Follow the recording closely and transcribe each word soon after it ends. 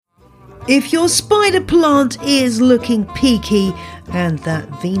If your spider plant is looking peaky and that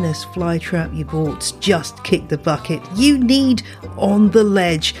Venus flytrap you bought's just kicked the bucket, you need On the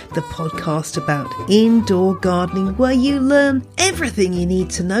Ledge, the podcast about indoor gardening where you learn everything you need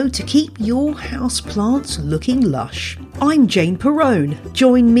to know to keep your houseplants looking lush. I'm Jane Perrone.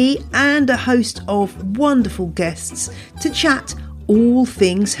 Join me and a host of wonderful guests to chat all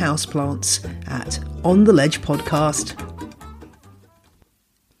things houseplants at On the Ledge podcast.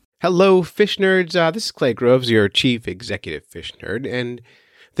 Hello, fish nerds. This is Clay Groves, your chief executive fish nerd, and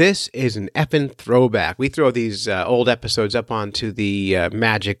this is an effing throwback. We throw these old episodes up onto the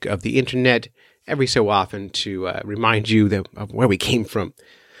magic of the internet every so often to remind you of where we came from.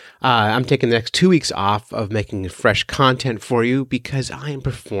 I'm taking the next 2 weeks off of making fresh content for you because I am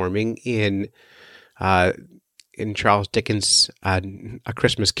performing in Charles Dickens' A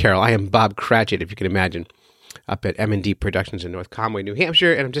Christmas Carol. I am Bob Cratchit, if you can imagine, up at M&D Productions in North Conway, New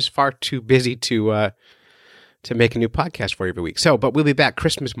Hampshire, and I'm just far too busy to make a new podcast for you every week. But we'll be back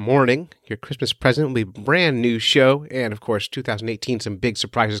Christmas morning. Your Christmas present will be a brand new show, and of course, 2018, some big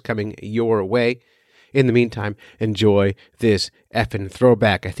surprises coming your way. In the meantime, enjoy this effing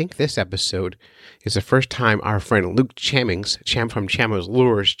throwback. I think this episode is the first time our friend Luke Chammings, from Chamo's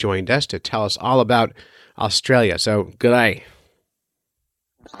Lures, joined us to tell us all about Australia. So, good day.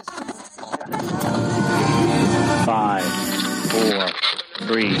 5, 4,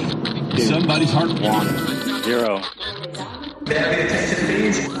 3, 2, somebody's heart 1, 0.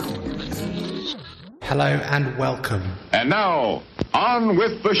 Hello and welcome. And now, on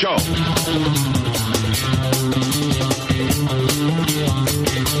with the show.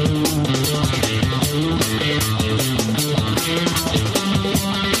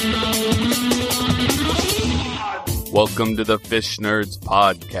 Welcome to the Fish Nerds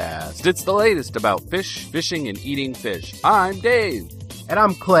Podcast. It's the latest about fish, fishing, and eating fish. I'm Dave. And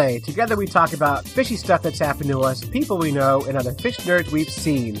I'm Clay. Together we talk about fishy stuff that's happened to us, people we know, and other fish nerds we've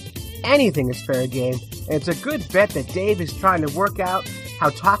seen. Anything is fair game, and it's a good bet that Dave is trying to work out how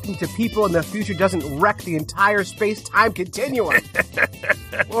talking to people in the future doesn't wreck the entire space-time continuum.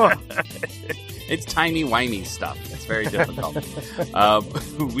 It's timey-wimey stuff. It's very difficult.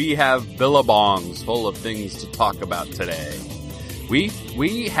 We have billabongs full of things to talk about today.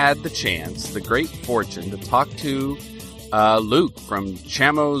 We had the chance, the great fortune, to talk to Luke from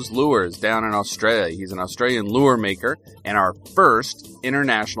Chamo's Lures down in Australia. He's an Australian lure maker and our first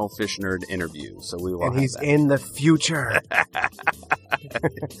international fish nerd interview. So we will. And he's in the future.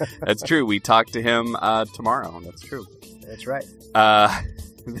 That's true. We talked to him tomorrow. That's true. That's right.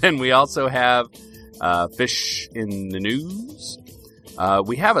 Then we also have Fish in the News.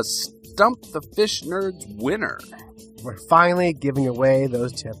 We have a Stump the Fish Nerds winner. We're finally giving away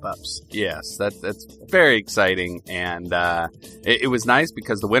those tip-ups. Yes, that's very exciting, and it was nice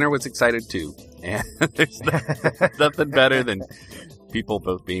because the winner was excited too. And there's nothing better than people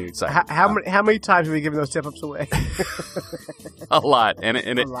both being excited. How many times have we given those tip-ups away? A lot, and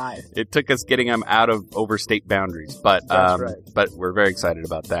it took us getting them out of overstate boundaries, but right. But we're very excited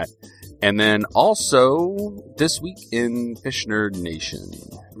about that. And then also this week in Fish Nerd Nation.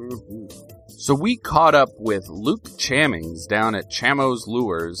 Mm-hmm. So we caught up with Luke Chammings down at Chamo's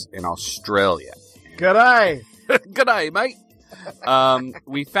Lures in Australia. G'day. G'day, mate.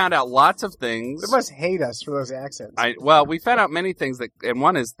 We found out lots of things. They must hate us for those accents. We found out many things, and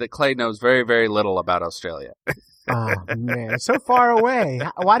one is that Clay knows very, very little about Australia. Oh, man. It's so far away.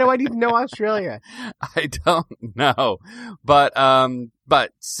 Why do I need to know Australia? I don't know.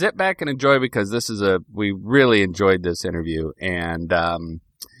 But sit back and enjoy because we really enjoyed this interview, and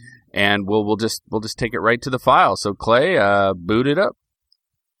we'll just take it right to the file. So Clay, boot it up.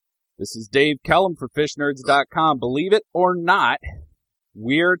 This is Dave Kellum for FishNerds.com. Believe it or not,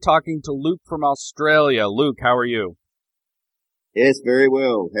 we're talking to Luke from Australia. Luke, how are you? Yes, very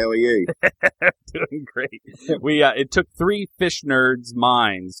well. How are you? Doing great. It took 3 Fish Nerds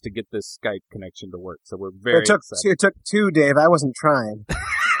minds to get this Skype connection to work, so we're very excited. It took 2, Dave. I wasn't trying.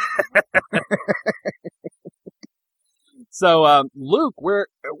 So, Luke,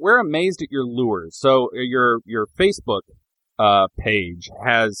 we're amazed at your lures. So, your Facebook page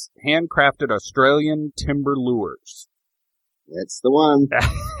has handcrafted Australian timber lures. That's the one.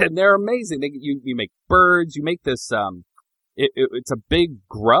 And they're amazing. You make birds. You make this. It's a big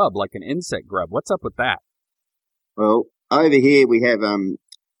grub, like an insect grub. What's up with that? Well, over here we have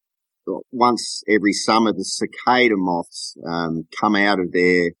once every summer the cicada moths come out of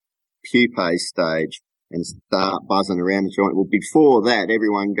their pupae stage and start buzzing around the joint. Well, before that,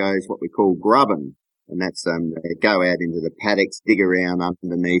 everyone goes what we call grubbing, and that's they go out into the paddocks, dig around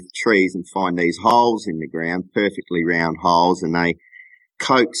underneath trees, and find these holes in the ground, perfectly round holes, and they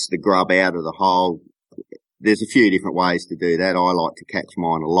coax the grub out of the hole. There's a few different ways to do that. I like to catch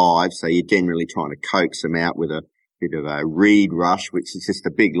mine alive, so you're generally trying to coax them out with a bit of a reed rush, which is just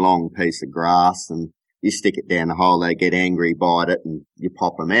a big long piece of grass, and you stick it down the hole, they get angry, bite it, and you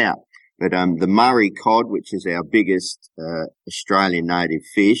pop them out. But the Murray cod, which is our biggest Australian native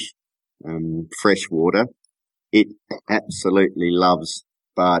fish, freshwater, it absolutely loves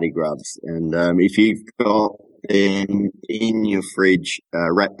Barty grubs. And if you've got them in your fridge,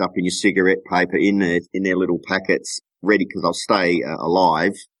 wrapped up in your cigarette paper in their little packets, ready, because they'll stay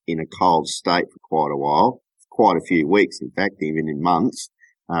alive in a cold state for quite a while, quite a few weeks, in fact, even in months.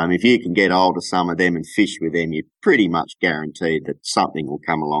 If you can get hold of some of them and fish with them, you're pretty much guaranteed that something will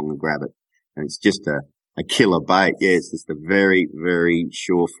come along and grab it. And it's just a killer bait. Yeah, it's just a very, very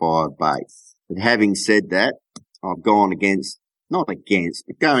surefire bait. But having said that, I've gone but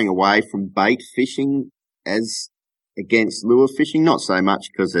going away from bait fishing as against lure fishing, not so much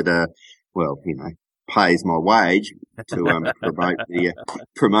because it, pays my wage to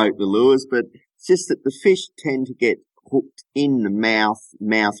promote the lures, but it's just that the fish tend to get hooked in the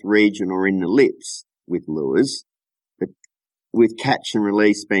mouth region or in the lips with lures. But with catch and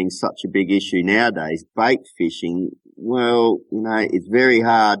release being such a big issue nowadays, bait fishing, it's very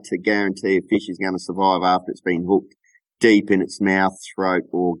hard to guarantee a fish is going to survive after it's been hooked deep in its mouth, throat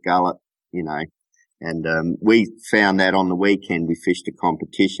or gullet, And we found that on the weekend. We fished a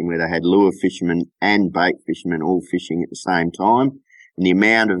competition where they had lure fishermen and bait fishermen all fishing at the same time. And the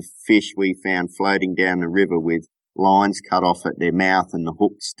amount of fish we found floating down the river with lines cut off at their mouth and the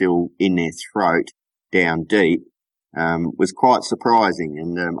hook still in their throat down deep was quite surprising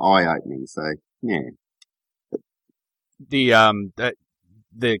and eye-opening. So, yeah.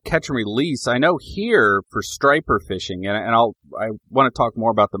 The catch and release, I know here for striper fishing, and I want to talk more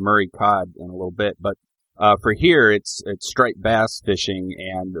about the Murray cod in a little bit, but for here it's striped bass fishing,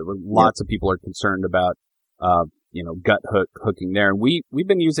 and lots of people are concerned about gut hooking there. And we've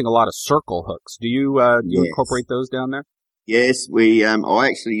been using a lot of circle hooks. Do you incorporate those down there? Yes, I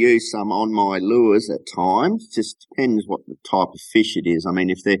actually use some on my lures at times. Just depends what the type of fish it is. I mean,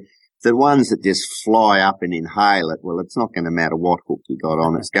 if they're the ones that just fly up and inhale it, well, it's not going to matter what hook you got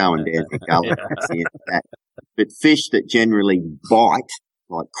on. It's going down the gullet. That's the end of that. But fish that generally bite,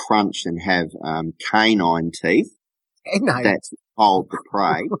 like crunch and have canine teeth, that's hold the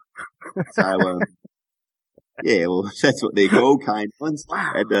prey. So, that's what they're called, canines.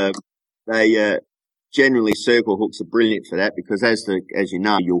 Wow. And they generally circle hooks are brilliant for that because, as you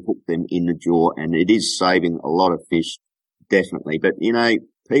know, you'll hook them in the jaw, and it is saving a lot of fish, definitely. But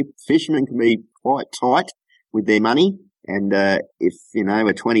fishermen can be quite tight with their money, and if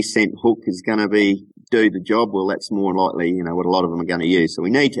a 20-cent hook is going to do the job, well, that's more likely what a lot of them are going to use. So we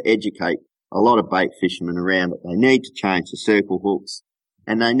need to educate a lot of bait fishermen around it. They need to change the circle hooks,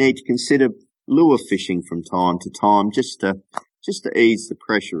 and they need to consider lure fishing from time to time, just to ease the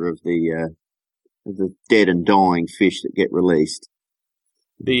pressure of the dead and dying fish that get released.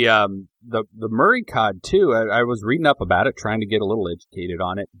 The Murray cod too. I was reading up about it, trying to get a little educated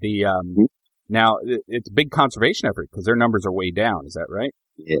on it. Now it's a big conservation effort because their numbers are way down. Is that right?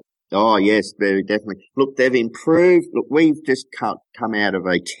 Yeah. Oh yes, very definitely. Look, they've improved. Look, we've just come out of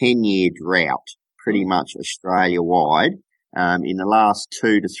a 10-year drought, pretty much Australia wide. In the last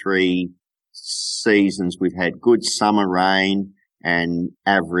 2 to 3 seasons, we've had good summer rain and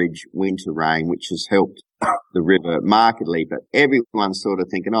average winter rain, which has helped the river markedly. But everyone's sort of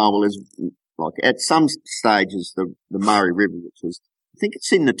thinking, there's like at some stages the Murray River, which was, I think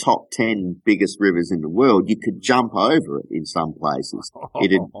it's in the top 10 biggest rivers in the world, you could jump over it in some places.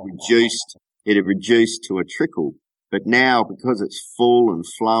 It had reduced to a trickle. But now, because it's full and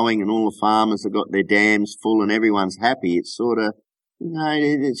flowing and all the farmers have got their dams full and everyone's happy, it's sort of,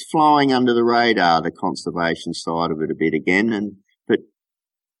 it's flying under the radar, the conservation side of it a bit again. But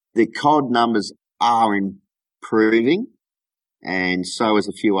the cod numbers are improving, and so is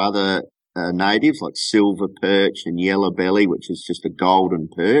a few other natives like silver perch and yellow belly, which is just a golden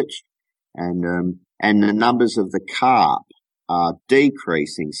perch. And the numbers of the carp are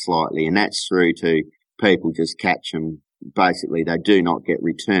decreasing slightly, and that's through to people just catch them. Basically, they do not get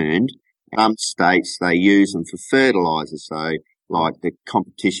returned. Some states, they use them for fertilizer. So like the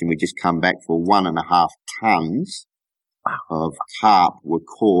competition we just come back for, 1.5 tons of carp were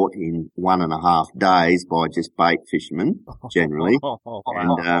caught in 1.5 days by just bait fishermen generally.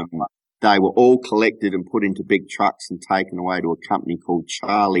 And they were all collected and put into big trucks and taken away to a company called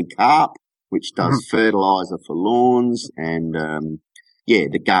Charlie Carp, which does fertilizer for lawns and,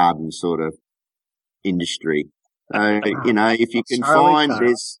 the garden sort of industry. So, if you can find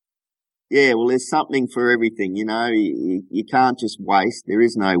well, there's something for everything, you know. You can't just waste. There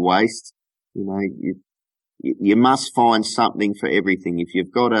is no waste. You know, you must find something for everything. If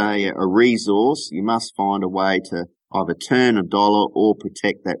you've got a resource, you must find a way to either turn a dollar or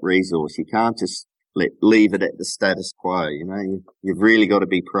protect that resource. You can't just leave it at the status quo. You know, you've really got to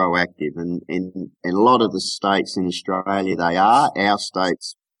be proactive. And a lot of the states in Australia, they are. Our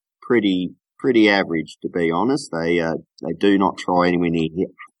state's pretty average, to be honest. They do not try anywhere near here.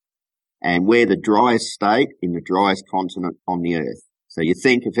 And we're the driest state in the driest continent on the earth. So you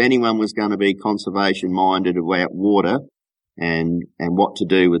think if anyone was going to be conservation minded about water and what to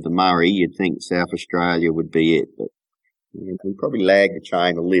do with the Murray, you'd think South Australia would be it. But we probably lag the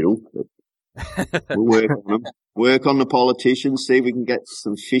chain a little, but we'll work on them. Work on the politicians, see if we can get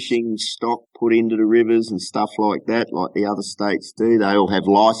some fishing stock put into the rivers and stuff like that, like the other states do. They all have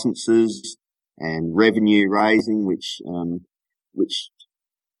licenses and revenue raising, which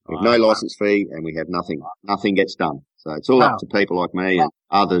we have no license fee and we have nothing. Nothing gets done. So it's all up to people like me and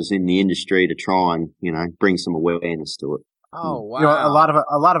others in the industry to try and, you know, bring some awareness to it. Oh, wow. You know,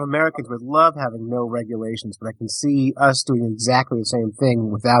 a lot of Americans would love having no regulations, but I can see us doing exactly the same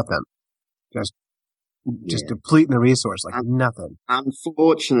thing without them. Just depleting the resource like nothing.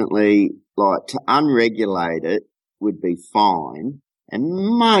 Unfortunately, like, to unregulate it would be fine, and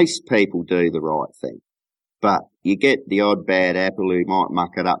most people do the right thing. But you get the odd bad apple who might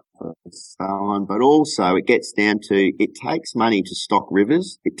muck it up and so on. But also it gets down to, it takes money to stock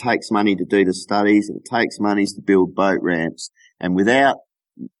rivers. It takes money to do the studies. It takes money to build boat ramps. And without,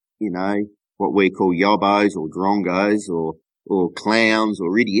 you know, what we call yobbos or drongos or clowns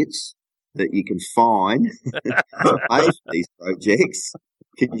or idiots that you can find to pay for these projects,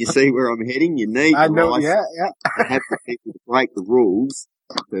 can you see where I'm heading? You need to have the people to break the rules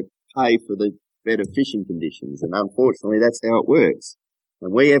to pay for the better fishing conditions, and unfortunately that's how it works.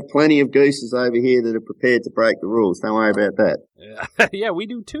 And we have plenty of gooses over here that are prepared to break the rules. Don't worry about that. Yeah, we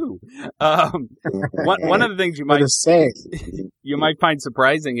do too. One of the things you might find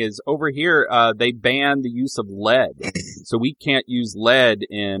surprising is over here they ban the use of lead, so we can't use lead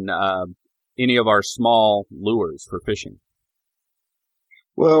in any of our small lures for fishing.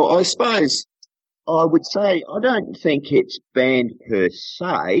 Well, I suppose I would say I don't think it's banned per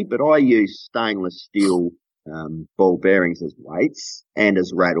se, but I use stainless steel ball bearings as weights and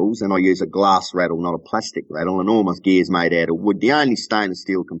as rattles, and I use a glass rattle, not a plastic rattle, and all my gear's made out of wood. The only stainless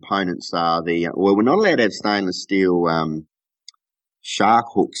steel components are we're not allowed to have stainless steel shark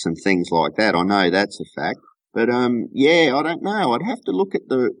hooks and things like that. I know that's a fact. But I don't know. I'd have to look at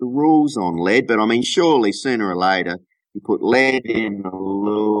the rules on lead, but I mean, surely sooner or later you put lead in the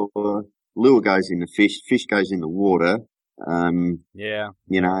lure goes in the fish goes in the water. You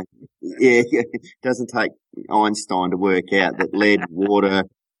know, it doesn't take Einstein to work out that lead, water,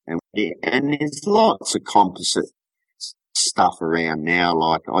 and there's lots of composite stuff around now.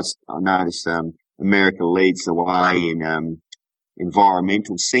 Like I notice, America leads the way in,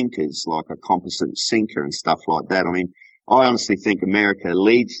 environmental sinkers, like a composite sinker and stuff like that. I mean, I honestly think America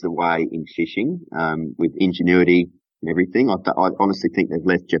leads the way in fishing, with ingenuity and everything. I honestly think they've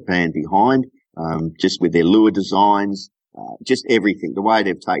left Japan behind, just with their lure designs, just everything, the way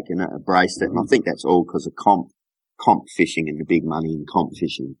they've taken it, embraced it. And I think that's all because of comp fishing and the big money in comp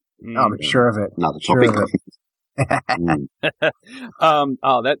fishing. I'm sure of it. Another topic.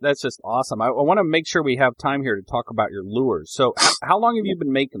 That's just awesome. I want to make sure we have time here to talk about your lures. So how long have you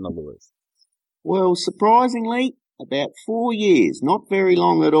been making the lures? Well, surprisingly, about 4 years. Not very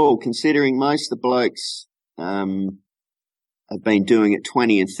long at all, considering most of the blokes have been doing it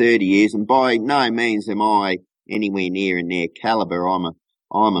 20 and 30 years, and by no means am I anywhere near in their caliber. I'm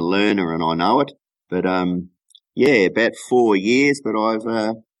a learner and I know it. But about 4 years, but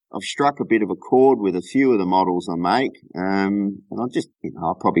I've struck a bit of a chord with a few of the models I make, and I just,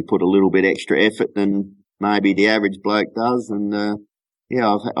 I'll probably put a little bit extra effort than maybe the average bloke does, and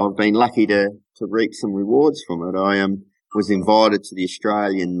I've been lucky to reap some rewards from it. I was invited to the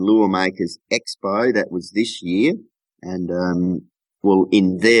Australian Lure Makers Expo, that was this year, and well,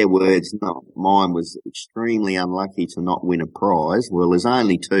 in their words, not mine, was extremely unlucky to not win a prize. Well, there's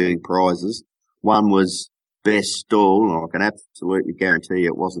only 2 prizes. One was best stall, and I can absolutely guarantee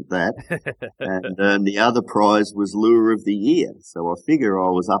it wasn't that. And the other prize was Lure of the Year. So I figure I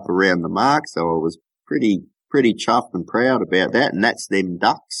was up around the mark, so I was pretty chuffed and proud about that. And that's them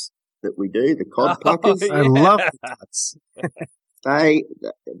ducks that we do, the cod pluckers. I love the ducks.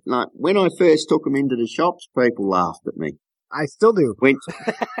 When I first took them into the shops, people laughed at me. I still do.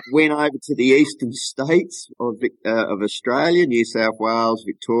 Went over to the eastern states of Australia, New South Wales,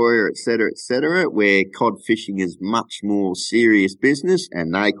 Victoria, et cetera, where cod fishing is much more serious business,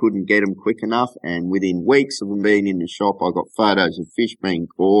 and they couldn't get them quick enough. And within weeks of them being in the shop, I got photos of fish being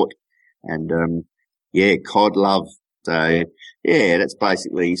caught, and cod love. So yeah, that's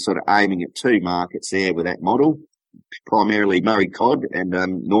basically sort of aiming at two markets there with that model, primarily Murray cod and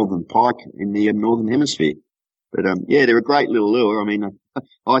northern pike in the northern hemisphere. But they're a great little lure. I mean,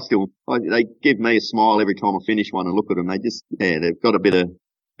 they give me a smile every time I finish one and look at them. They've got a bit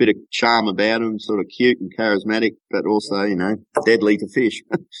of charm about them, sort of cute and charismatic, but also, deadly to fish.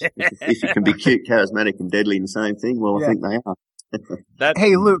 If you can be cute, charismatic, and deadly in the same thing, well, I think they are.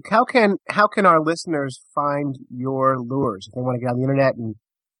 Hey, Luke, how can our listeners find your lures if they want to get on the internet and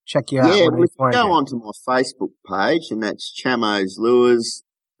check you out? Yeah, go onto my Facebook page, and that's Chamo's Lures.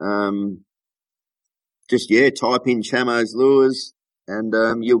 Type in Chamo's Lures, and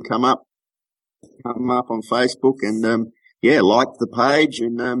you'll come up on Facebook, and like the page,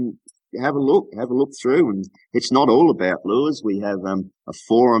 and have a look through. And it's not all about lures. We have a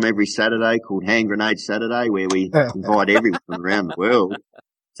forum every Saturday called Hand Grenade Saturday, where we invite everyone around the world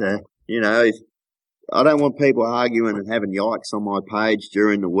to, I don't want people arguing and having yikes on my page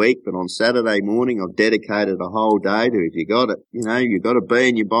during the week, but on Saturday morning I've dedicated a whole day to, if you got it, you've got to be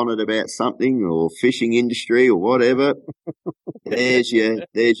in your bonnet about something or fishing industry or whatever. there's your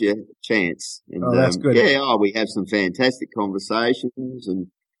chance. And, that's good. We have some fantastic conversations, and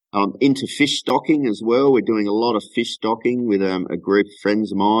I'm into fish stocking as well. We're doing a lot of fish stocking with a group of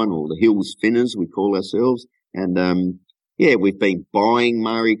friends of mine, or the Hills Finners we call ourselves, and we've been buying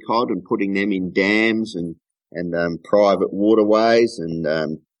Murray cod and putting them in dams and private waterways,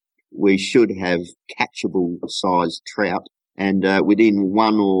 and we should have catchable sized trout. And within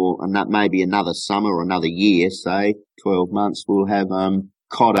one or maybe another summer or another year, say 12 months, we'll have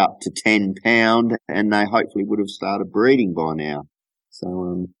cod up to 10 pound, and they hopefully would have started breeding by now.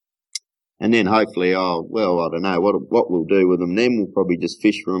 So and then hopefully, I don't know what we'll do with them. Then we'll probably just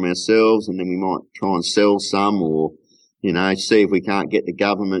fish for them ourselves, and then we might try and sell some, or see if we can't get the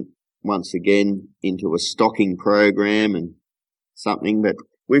government once again into a stocking program and something. But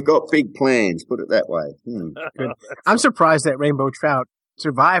we've got big plans, put it that way. Good. I'm surprised that rainbow trout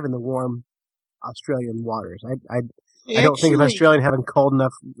survive in the warm Australian waters. I don't think of Australia having cold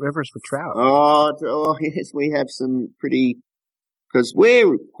enough rivers for trout. Oh, yes, we have some pretty, because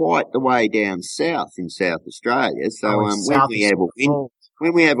we're quite the way down south in South Australia. So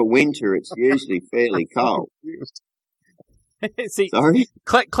when we have a winter, it's usually fairly cold. See, sorry?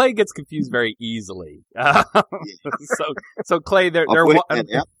 Clay gets confused very easily. So Clay, their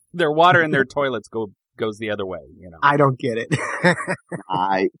water in their toilets goes the other way. I don't get it.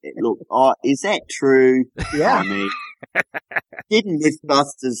 Look, is that true? Yeah. I mean, didn't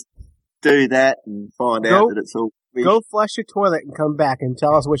Mythbusters do that and find out that it's all? Go flush your toilet and come back and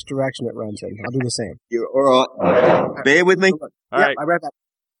tell us which direction it runs in. I'll do the same. You're all right. Bear with me. All right. I'll be right back.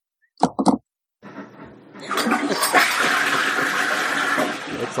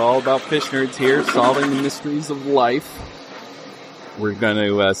 It's all about Fish Nerds here, solving the mysteries of life. We're going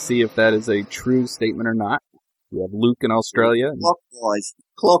to see if that is a true statement or not. We have Luke in Australia.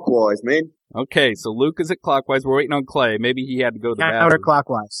 Clockwise, man. Okay, so Luke is at clockwise. We're waiting on Clay. Maybe he had to go to the bathroom.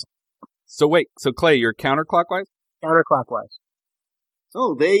 Counterclockwise. So Clay, you're counterclockwise? Counterclockwise.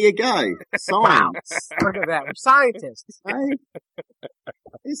 Oh, there you go. Science. Wow. Look at that. We're scientists. Hey,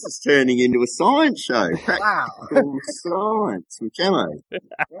 this is turning into a science show. Wow. Science with Chamo.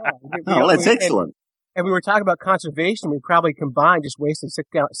 Yeah, that's excellent. And we were talking about conservation. We probably combined just wasted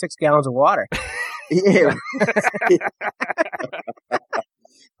 6 gallons of water. Yeah.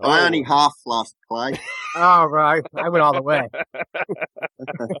 I only half fluffed, Clay. All right. I went all the way.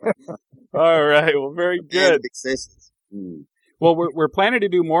 All right. Well, very good. Excesses. Well, we're planning to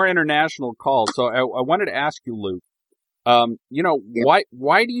do more international calls, so I wanted to ask you, Luke.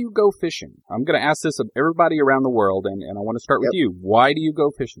 Why do you go fishing? I'm going to ask this of everybody around the world, and I want to start with you. Why do you go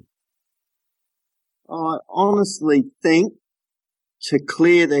fishing? I honestly think to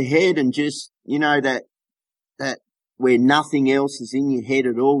clear the head and just that where nothing else is in your head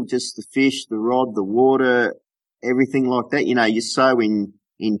at all, just the fish, the rod, the water, everything like that. You're so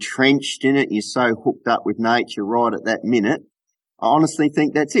entrenched in it, you're so hooked up with nature right at that minute. I honestly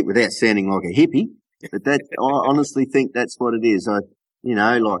think that's it, without sounding like a hippie, but I honestly think that's what it is. I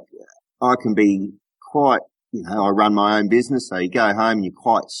can be quite, I run my own business, so you go home and you're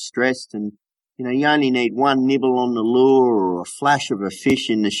quite stressed, and, you only need one nibble on the lure or a flash of a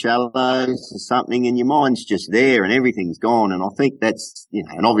fish in the shallows or something, and your mind's just there and everything's gone. And I think that's,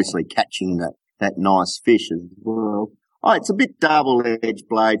 and obviously catching that nice fish as well. Oh, it's a bit double-edged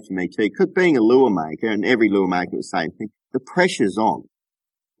blade for me too, because being a lure maker, and every lure maker the same thing, the pressure's on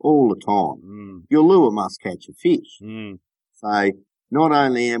all the time. Your lure must catch a fish. So not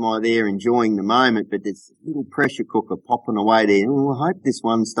only am I there enjoying the moment, but there's a little pressure cooker popping away there. Oh, I hope this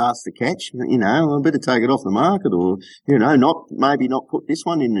one starts to catch. You know, I better take it off the market, or, you know, maybe not put this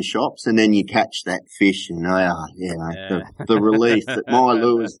one in the shops. And then you catch that fish and, the relief that my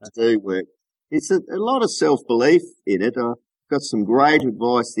lures do work. It's a lot of self-belief in it. I got some great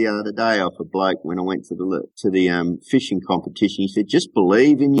advice the other day off a bloke when I went to the fishing competition. He said, just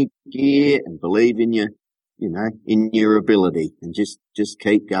believe in your gear and believe in in your ability, and just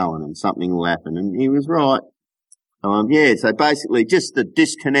keep going and something will happen. And he was right. So basically just the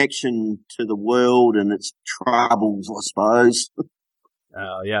disconnection to the world and its troubles, I suppose.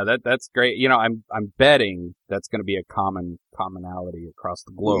 Oh, yeah, that's great. You know, I'm betting that's going to be a commonality across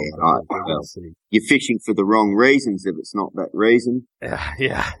the globe. You're fishing for the wrong reasons if it's not that reason.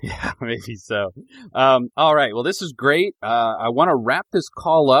 Yeah, maybe so. All right. Well, this is great. I want to wrap this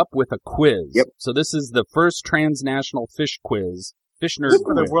call up with a quiz. Yep. So this is the first transnational fish quiz. Fish nerd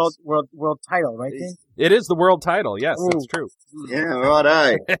for quiz. the world title, right? Dave? It is the world title. Yes, that's true. Yeah,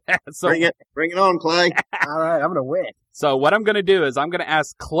 righto. So, bring it on, Clay. All right, I'm gonna win. So what I'm going to do is I'm going to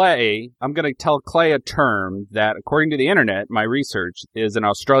ask Clay, I'm going to tell Clay a term that, according to the internet, my research, is an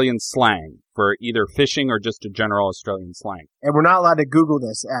Australian slang for either fishing or just a general Australian slang. And we're not allowed to Google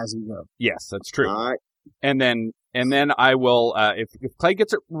this as we go. Yes, that's true. All right. And then I will, if Clay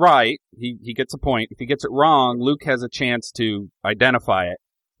gets it right, he gets a point. If he gets it wrong, Luke has a chance to identify it.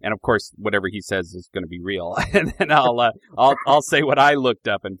 And of course, whatever he says is going to be real. And then I'll say what I looked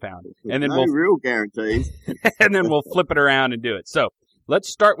up and found. And then no real guarantees. And then we'll flip it around and do it. So let's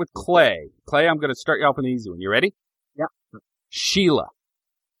start with Clay. Clay, I'm going to start you off with an easy one. You ready? Yeah. Sheila.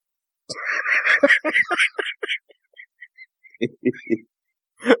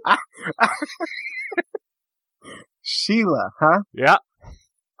 Sheila, huh? Yeah.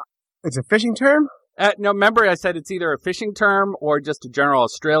 It's a fishing term? No, remember I said it's either a fishing term or just a general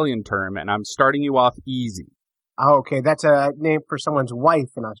Australian term, and I'm starting you off easy. Oh, okay, that's a name for someone's wife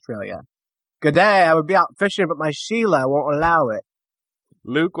in Australia. Good day, I would be out fishing, but my Sheila won't allow it.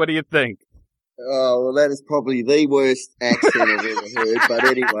 Luke, what do you think? Oh, well, that is probably the worst accent I've ever heard. But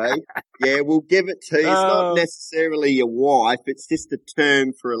anyway, yeah, we'll give it to you. It's not necessarily your wife. It's just a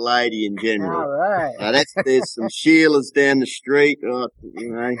term for a lady in general. All right. There's some Sheilas down the street.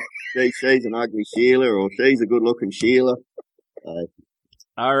 She's an ugly Sheila, or she's a good-looking Sheila.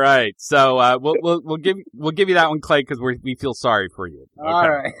 All right. So we'll give you that one, Clay, because we feel sorry for you. Okay. All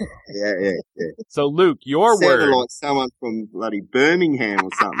right. Yeah. So Luke, your Sounded word. like someone from bloody Birmingham or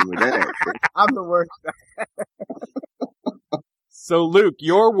something with that accent. I'm the worst. So Luke,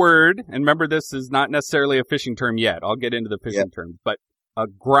 your word, and remember this is not necessarily a fishing term yet. I'll get into the fishing term, but a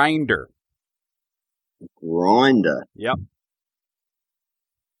grinder. Grinder. Yep.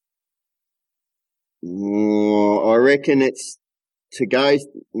 I reckon it's to go.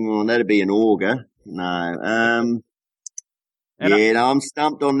 Well, that'd be an auger. No. I'm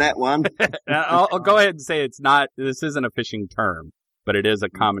stumped on that one. I'll go ahead and say it's not. This isn't a fishing term, but it is a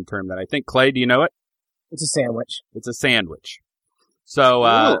common term that I think. Clay, do you know it? It's a sandwich. It's a sandwich.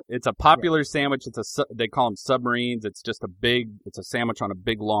 So it's a popular sandwich. They call them submarines. It's just it's a sandwich on a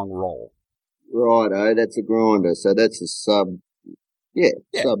big long roll. Righto, that's a grinder. So that's a sub. Yeah.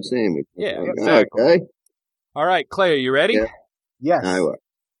 Sub sandwich. Yeah, exactly. Okay. All right, Clay, are you ready? Yeah. Yes. No.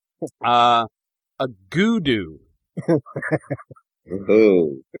 A goodoo. Oh,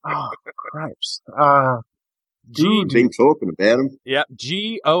 Christ. We've been talking about them. Yep,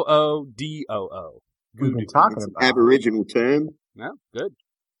 Goodoo. We've been talking It's an about Aboriginal term. No, good.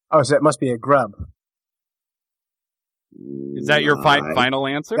 Oh, so it must be a grub. Is that your final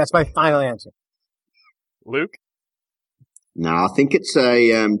answer? That's my final answer. Luke? No, I think it's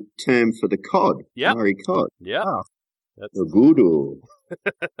a term for the cod. Yep. Murray cod. Yeah. Oh. That's A goodoo.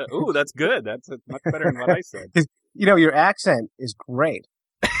 Ooh, that's good. That's much better than what I said. You know, your accent is great.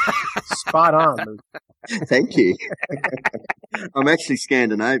 Spot on, Luke. Thank you. I'm actually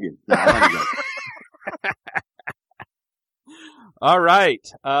Scandinavian. No, I'm not. All right.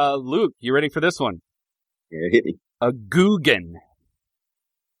 Luke, you ready for this one? Yeah, hit me. A googan.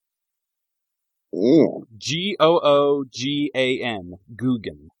 Oh, Googan.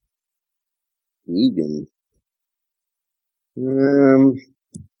 Googan. vegan.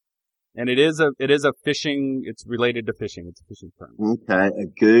 And it is a fishing, it's related to fishing. It's a fishing term. Okay, a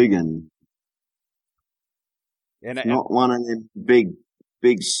googan. And It's not one of them big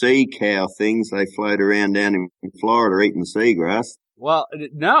sea cow things they float around down in Florida eating seagrass. well,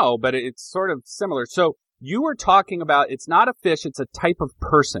 no, but it's sort of similar. So You were talking about, it's not a fish, it's a type of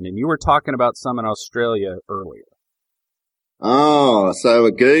person, and you were talking about some in Australia earlier. Oh, so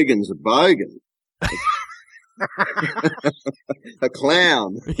a Guggen's a bogan. A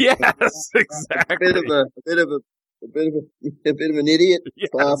clown. Yes, exactly. A bit of an idiot. Yes.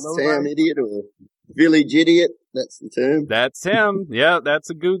 Class town idiot or village idiot. That's the term. That's him. Yeah, that's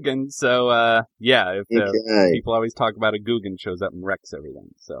a Guggen. So, if Okay. people always talk about a Guggen shows up and wrecks everything.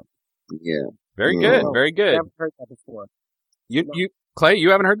 So, Yeah. very Oh. good, very I good. haven't heard that before. You, Clay, you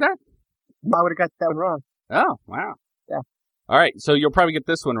haven't heard that? I would have got that one wrong. Oh, wow. Yeah. All right, so you'll probably get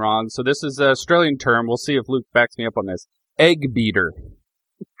this one wrong. So this is an Australian term. We'll see if Luke backs me up on this. Egg beater.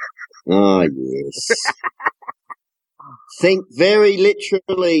 Oh, yes. Think very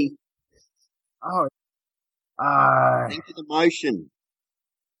literally. Oh, Think of the motion.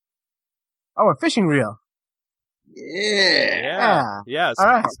 a fishing reel. Yeah. Yeah. All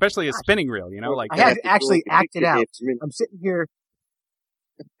right. Especially a spinning reel, like I had to actually act it out. I'm sitting here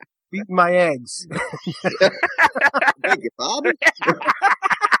beating my eggs. Beg your pardon?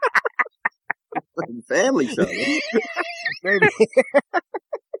 Family show. Maybe.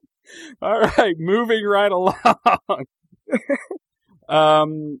 All right, moving right along.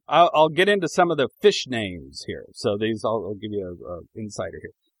 I'll get into some of the fish names here. So these, I'll give you a insider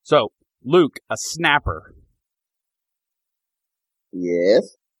here. So, Luke, a snapper.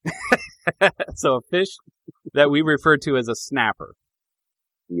 Yes. So a fish that we refer to as a snapper.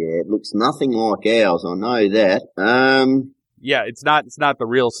 Yeah, it looks nothing like ours. I know that. Yeah, it's not the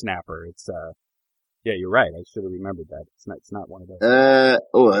real snapper. It's yeah, you're right. I should have remembered that. It's not one of those.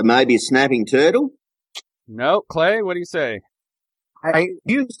 Or maybe a snapping turtle. No, Clay, what do you say? I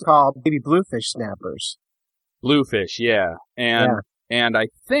used to call baby bluefish snappers. Bluefish, yeah. And I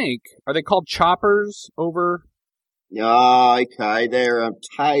think, are they called choppers over? Oh, okay. They're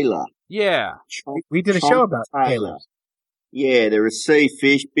Taylor. Yeah. We did a show about Taylor. Yeah, they're a sea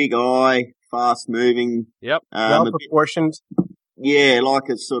fish, big eye, fast moving. Yep. Well a bit- proportioned. yeah, like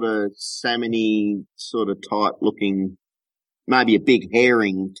a sort of salmon-y sort of type looking, maybe a big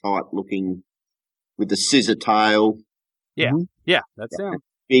herring type looking with the scissor tail, Yeah. Yeah, that's him.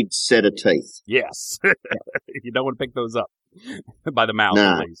 big set of teeth. Yes. You don't want to pick those up by the mouth,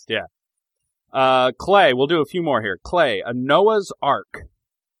 Nah. at least. Yeah. Clay, we'll do a few more here. Clay, a Noah's Ark.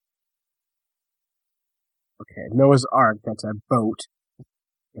 Okay, Noah's Ark, that's a boat.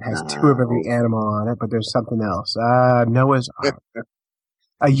 It has two of every animal on it, but there's something else. Noah's Ark.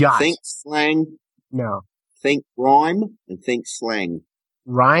 A yacht. Think slang, No. think rhyme, and think slang.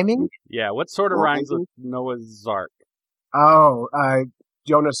 Rhyming? Yeah, what sort of Well, rhymes with Noah's Ark? Oh,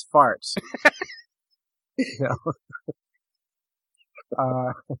 Jonas farts. No.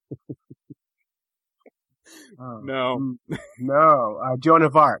 No. No. Joan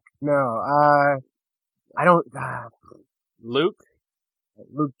of Arc. No. I don't. Luke?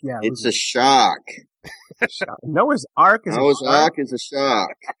 Luke, yeah. It's a shark. Noah's Ark is Noah's a shark? Ark is a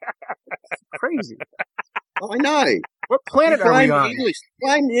shark. Crazy. I know. What planet are we on?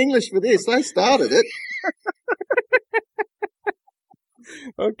 Blame the English for this. They started it.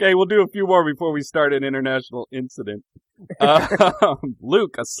 Okay, we'll do a few more before we start an international incident.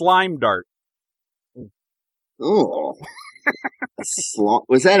 Luke, a slime dart. Oh.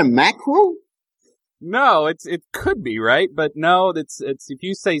 Was that a mackerel? No, it could be, right? But no, it's if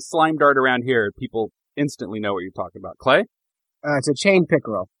you say slime dart around here, people instantly know what you're talking about. Clay? It's a chain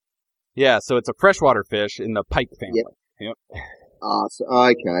pickerel. Yeah, so it's a freshwater fish in the pike family. Yep. Oh, so,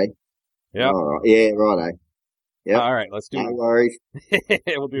 okay. Yep. All right. Yeah, righto. Yep. All right, let's do No worries. it.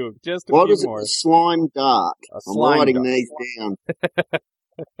 We'll do just a What few is it? more. A slime dart. A I'm slime writing dart. these down.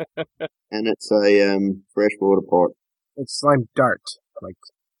 And it's a freshwater pot. It's slime dart. Like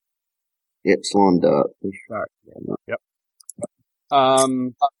Yep, slime dart. dart.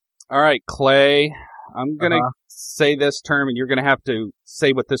 All right, Clay. I'm gonna say this term, and you're gonna have to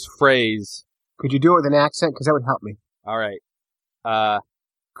say what this phrase. Could you do it with an accent? Because that would help me. All right.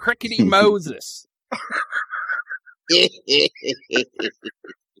 Crickety Moses.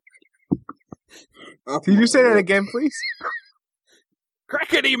 Can you say that again, please?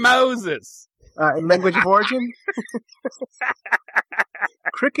 Crickety Moses. Language of origin?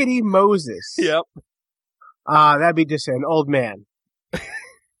 Crickety Moses. Yep. That'd be just an old man.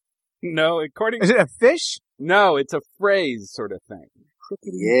 No, according Is it a fish? no, it's a phrase sort of thing.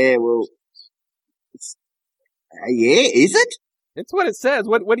 Yeah, well. Yeah, is it? It's what it says.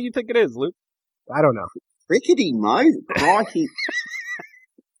 What do you think it is, Luke? I don't know. Crickety Moses. Crikey.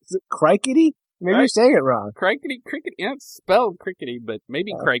 Is it crikety? Maybe you're saying it wrong. Crickety. Yeah, it's spelled crickety, but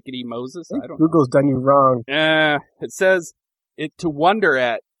maybe crickety Moses. I don't know. Google's done you wrong. It says it to wonder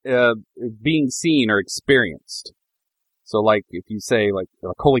at being seen or experienced. So, like, if you say, like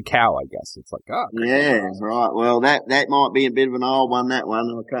holy cow, I guess it's like, oh. Yeah, right. Well, that might be a bit of an old one, that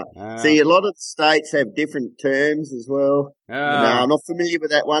one. Okay. See, a lot of the states have different terms as well. No, I'm not familiar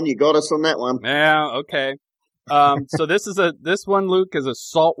with that one. You got us on that one. Yeah, okay. So this one, Luke, is a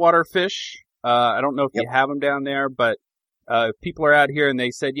saltwater fish. I don't know if you have them down there, but if people are out here and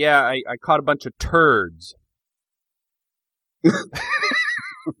they said, yeah, I caught a bunch of turds.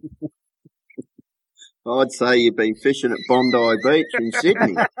 I'd say you've been fishing at Bondi Beach in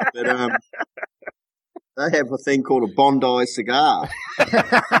Sydney, but they have a thing called a Bondi cigar.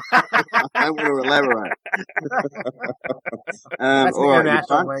 I don't want to elaborate. That's all right,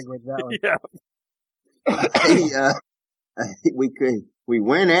 international language, that one. Yeah. We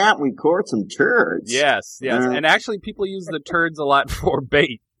went out and we caught some turds. Yes. And actually people use the turds a lot for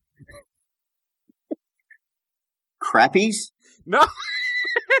bait. Crappies? No.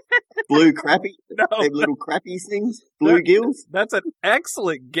 Blue crappie? No. They have little crappie things? Blue gills? That's an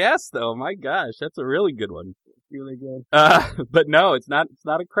excellent guess, though. My gosh, that's a really good one. Really good. But no, it's not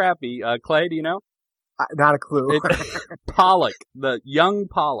a crappie. Clay, do you know? Not a clue. It's pollock, the young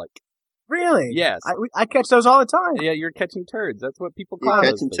pollock. Really? Yes. I catch those all the time. Yeah, you're catching turds. That's what people call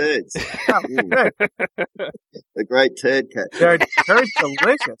You're those catching things. turds. The great turd catch. They're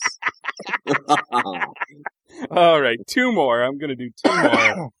delicious. All right, two more. I'm going to do two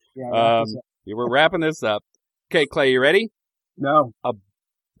more. Yeah, we're wrapping this up. Okay, Clay, you ready? No.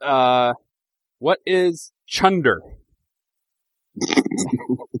 What is chunder?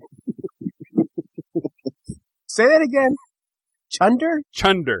 Say that again. Chunder?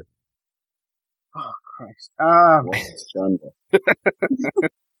 Chunder. Oh, Christ. What's chunder?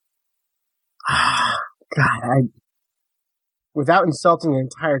 God, without insulting an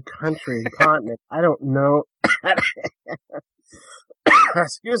entire country and continent, I don't know.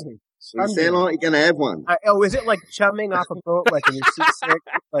 Excuse me. You sound like you're going to have one. Is it like chumming off a boat, like when you're seasick?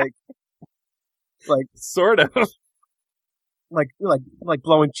 Like Sort of. like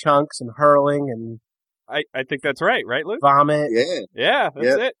blowing chunks and hurling and I think that's right, Luke? vomit. Yeah,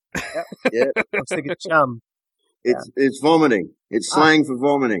 that's it. Yeah. I was thinking chum. It's vomiting. It's slang for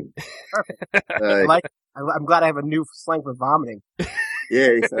vomiting. Perfect. I'm glad I have a new slang for vomiting.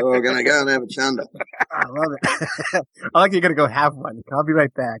 Yeah, so we're going to go and have a chunder. I love it. I like you're going to go have one. I'll be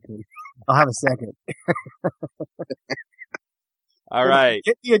right back. I'll have a second. All right.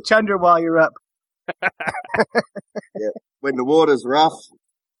 Get me a chunder while you're up. Yeah. When the water's rough,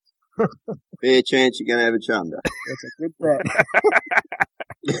 fair chance you're going to have a chunder. That's a good bet.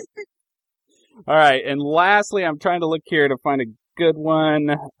 All right. And lastly, I'm trying to look here to find a good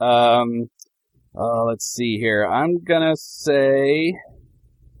one. Let's see here. I'm going to say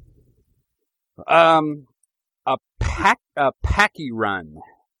a packy run.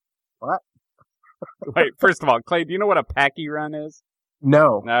 What? Wait, first of all, Clay, do you know what a packy run is?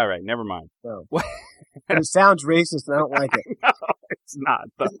 No. All right, never mind. No. It sounds racist and I don't like it. No, it's not,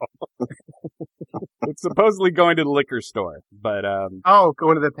 though. It's supposedly going to the liquor store, but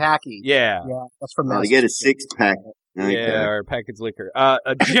going to the packy. Yeah. Yeah, that's from To get a 6-pack. Okay. Yeah, or a packaged liquor.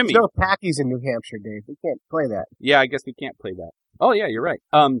 A Jimmy. No packies in New Hampshire, Dave. We can't play that. Yeah, I guess we can't play that. Oh yeah, you're right.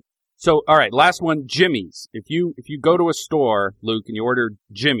 So all right, last one, Jimmy's. If you go to a store, Luke, and you order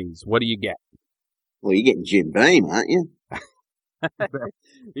Jimmy's, what do you get? Well, you're getting Jim Beam, aren't you?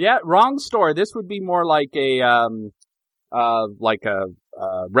 Yeah, wrong store. This would be more like a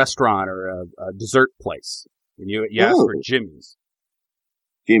restaurant or a dessert place. And you ask for Jimmy's.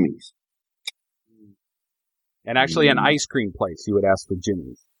 Jimmy's. And actually, an ice cream place, you would ask for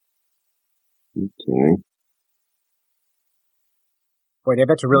Jimmy's. Okay. Boy, Dave,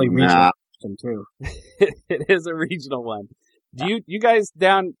 that's a really regional question, too. It is a regional one. Do you guys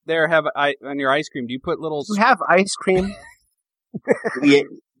down there have on your ice cream? Do you put little? You have ice cream? Yeah,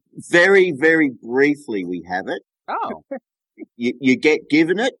 very, very briefly we have it. Oh. You get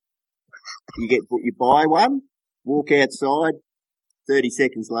given it. You buy one, walk outside, 30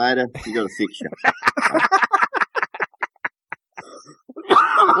 seconds later, you got a fixture.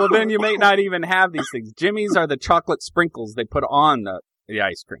 Well, then you may not even have these things. Jimmy's are the chocolate sprinkles they put on the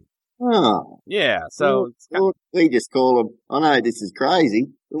ice cream. Oh. Yeah, so... Well, we just call them, I know this is crazy,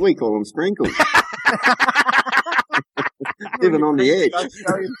 but we call them sprinkles. Living on the edge.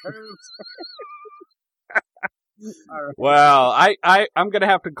 Well, I'm going to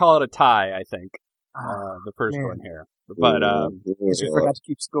have to call it a tie, I think. The first one here. But, you forgot to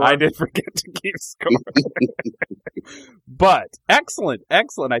keep score. I did forget to keep score. But, excellent. I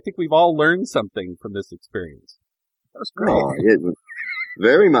think we've all learned something from this experience. That was great. Oh, yeah,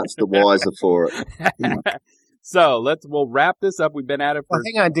 very much the wiser for it. So we'll wrap this up. We've been at it for. Well,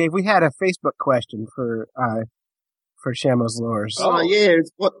 hang on, Dave. We had a Facebook question for Shamo's Lures. Oh, yeah,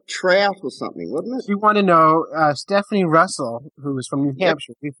 it's what, trout or something, wasn't it? You want to know Stephanie Russell, who is from New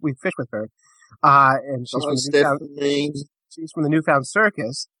Hampshire. We fished with her, and she's from Stephanie. She's from the Newfound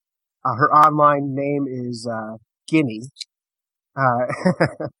Circus. Her online name is Guinea.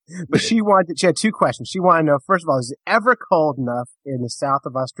 But she had two questions. She wanted to know, first of all, is it ever cold enough in the south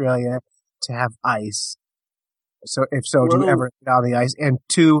of Australia to have ice? So if so, do you ever get out on the ice? And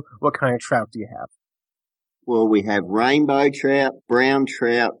two, what kind of trout do you have? Well, we have rainbow trout, brown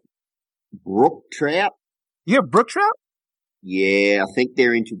trout, brook trout. You have brook trout? Yeah, I think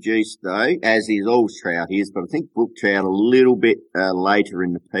they're introduced though, as is all trout is, but I think brook trout a little bit later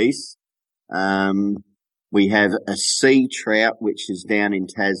in the piece. We have a sea trout, which is down in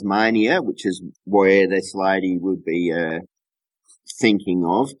Tasmania, which is where this lady would be thinking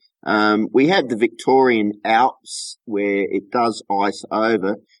of. We have the Victorian Alps, where it does ice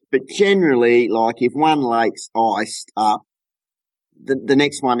over, but generally, like if one lake's iced up, the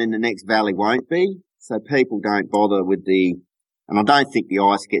next one in the next valley won't be. So people don't bother with and I don't think the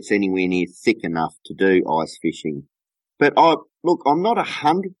ice gets anywhere near thick enough to do ice fishing. But I'm not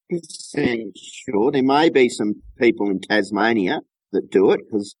 100% sure. There may be some people in Tasmania that do it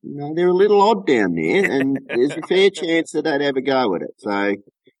because, they're a little odd down there and there's a fair chance that they'd have a go at it. So,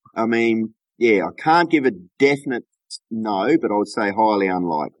 I mean, yeah, I can't give a definite no, but I would say highly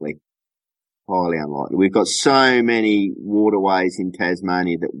unlikely. Highly unlikely. We've got so many waterways in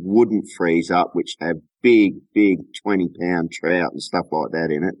Tasmania that wouldn't freeze up, which have big 20-pound trout and stuff like that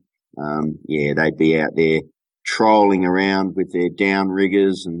in it. Yeah, they'd be out there trolling around with their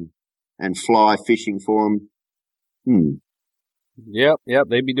downriggers and fly fishing for them. Yep.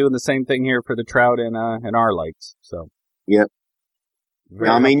 They'd be doing the same thing here for the trout in our lakes. So. Yep.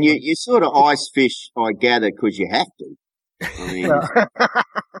 I mean, you sort of ice fish, I gather, because you have to. I mean,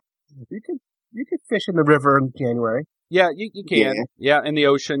 you could fish in the river in January. Yeah, you can. Yeah, in the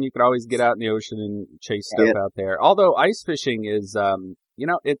ocean, you could always get out in the ocean and chase stuff out there. Although ice fishing is,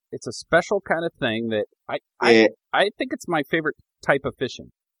 it's a special kind of thing that I think it's my favorite type of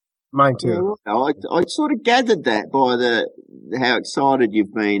fishing. Mine too. I sort of gathered that by how excited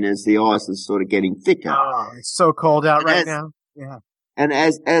you've been as the ice is sort of getting thicker. Oh, it's so cold out right now. Yeah. And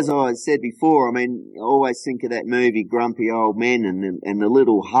as I said before, I mean, I always think of that movie Grumpy Old Men and the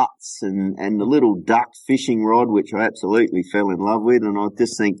little huts and the little duck fishing rod, which I absolutely fell in love with. And I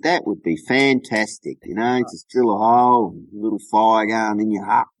just think that would be fantastic, just drill a hole, a little fire going in your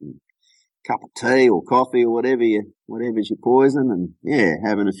hut and a cup of tea or coffee or whatever's your poison and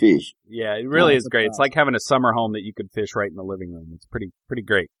having a fish. Yeah, it really is great. It's like having a summer home that you could fish right in the living room. It's pretty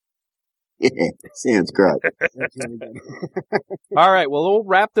great. Yeah, sounds great. All right, well, we'll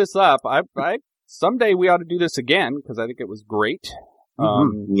wrap this up. I someday we ought to do this again because I think it was great.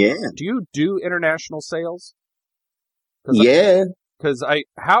 Yeah. Do you do international sales? Yeah. Because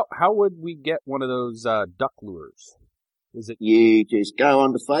how would we get one of those duck lures? Is it you just go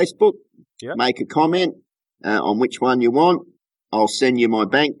onto Facebook, make a comment on which one you want. I'll send you my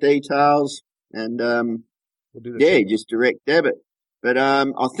bank details and we'll do this just direct debit. But I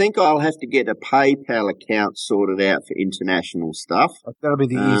think I'll have to get a PayPal account sorted out for international stuff. That'll be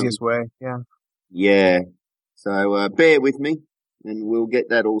the easiest way, yeah. Yeah. So bear with me, and we'll get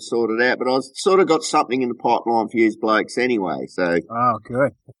that all sorted out. But I've sort of got something in the pipeline for you blokes anyway. So oh,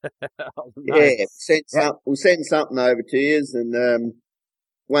 good. Nice. We'll send something over to you, and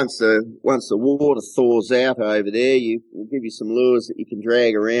once the water thaws out over there, we'll give you some lures that you can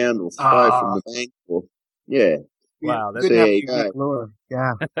drag around or throw from the bank. Wow, that's lure.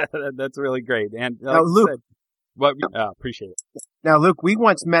 Yeah. That's really great. And now, Luke, appreciate it. Now, Luke, we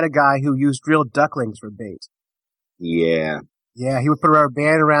once met a guy who used real ducklings for bait. Yeah. Yeah, he would put a rubber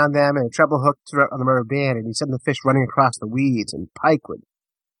band around them and a treble hook on the rubber band, and he'd send the fish running across the weeds, and pike would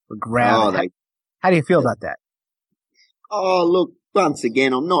grab it. How do you feel about that? Oh, look, once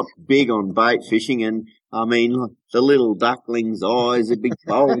again, I'm not big on bait fishing, and I mean, the little duckling's eyes would be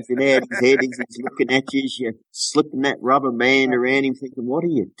bulging out his head as he's looking at you as you're slipping that rubber band around him thinking, what are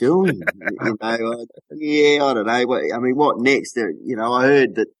you doing? I don't know. What next? I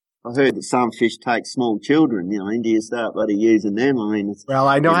heard that some fish take small children, into you start bloody using them. I mean, well,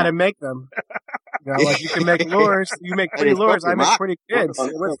 I know how to make them. Like you can make lures. You make pretty lures. I make pretty kids.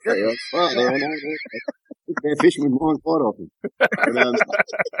 They're fishing with mine quite often.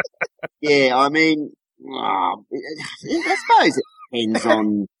 I mean, I suppose it depends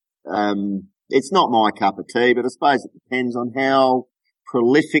on, it's not my cup of tea, but I suppose it depends on how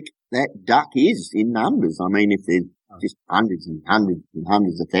prolific that duck is in numbers. I mean, if there's just hundreds and hundreds and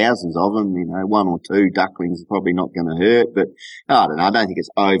hundreds of thousands of them. You know, one or two ducklings are probably not going to hurt, but I don't know. I don't think it's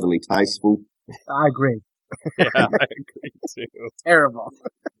overly tasteful. I agree. Yeah, I agree too. Terrible.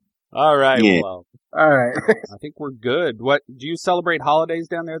 All right. Yeah. Well, All right. I think we're good. What do you celebrate holidays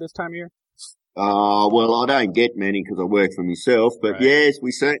down there this time of year? Well, I don't get many because I work for myself, but Right. yes,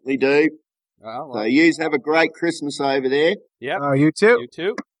 we certainly do. Oh, So well, yous have a great Christmas over there. yep. Oh, you too? You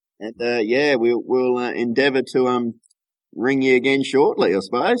too. And, yeah, we'll endeavour to, ring you again shortly, I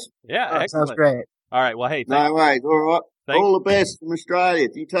suppose. Yeah, Oh, excellent. sounds great. All right. Well, hey, No worries. All right. Thank- All the best from Australia.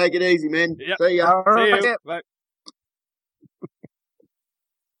 You take it easy, man. Yep. See ya. All see right. you. Bye.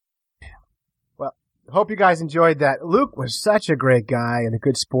 Hope you guys enjoyed that. Luke was such a great guy and a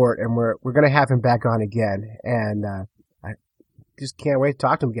good sport, and we're going to have him back on again. And I just can't wait to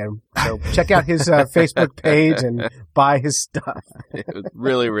talk to him again. So check out his Facebook page and buy his stuff. It was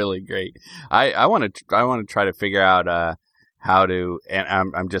really, really great. I want to try to figure out how to. And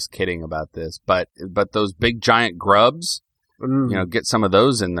I'm just kidding about this, but those big giant grubs, Mm. you know, get some of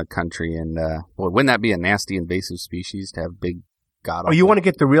those in the country. And boy, wouldn't that be a nasty invasive species to have big? God, Oh, you want to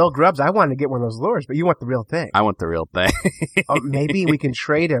get the real grubs? I wanted to get one of those lures, but you want the real thing. I want the real thing. Maybe we can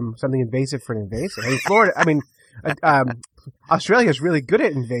trade him something invasive for an invasive. Australia is really good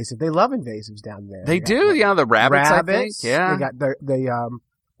at invasive. They love invasives down there. They do, you know, the rabbits. Rabbits. I think. Yeah. They got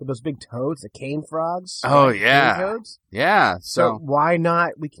those big toads, the cane frogs. Oh, right? yeah. Cane toads. Yeah. So why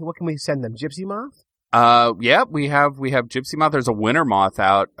not? What can we send them? Gypsy moth? Yeah, we have gypsy moth. There's a winter moth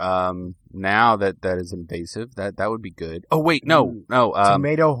out now that is invasive. That would be good. Oh wait, no.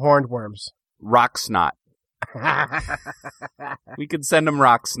 Tomato hornworms. Rock snot. We could send them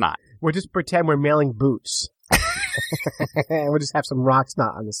rock snot. We'll just pretend we're mailing boots. And we'll just have some rock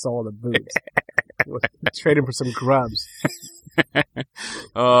snot on the sole of the boots. We'll trade them for some grubs.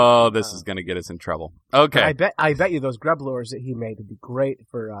 Oh, this is gonna get us in trouble. Okay. I bet you those grub lures that he made would be great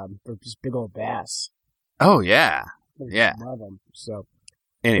for just big old bass. Oh yeah. Yeah. Love them. So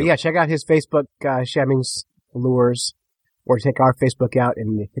Anyway, yeah, check out his Facebook, Shemmings Lures, or check our Facebook out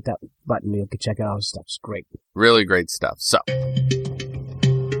and hit that button. You can check out all his stuff. It's great. really great stuff. So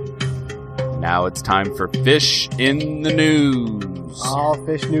now it's time for Fish in the News. All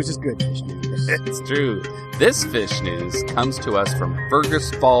fish news is good fish news. It's true. This fish news comes to us from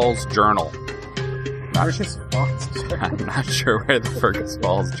Fergus Falls Journal. Fergus Falls. I'm not sure where the Fergus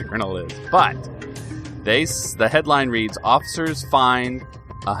Falls Journal is, but the headline reads, "Officers find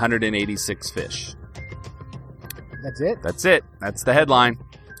 186 fish." That's it? That's it. That's the headline.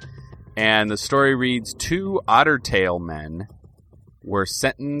 And the story reads, 2 ottertail men were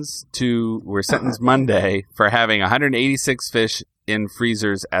sentenced Monday for having 186 fish in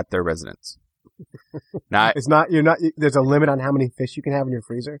freezers at their residence. Now, There's a limit on how many fish you can have in your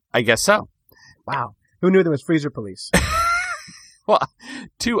freezer? I guess so. Wow. Who knew there was freezer police? Well,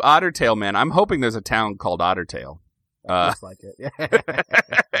 2 ottertail men. I'm hoping there's a town called Ottertail. Looks like it. Yeah.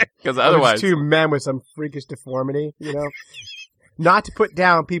 Because otherwise, There's 2 men with some freakish deformity, you know? Not to put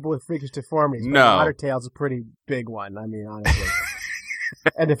down people with freakish deformities, but No. Ottertail's a pretty big one, I mean, honestly.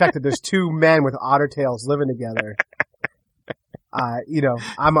 And the fact that there's 2 men with ottertails living together,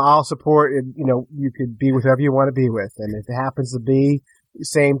 I'm all support, you could be with whoever you want to be with. And if it happens to be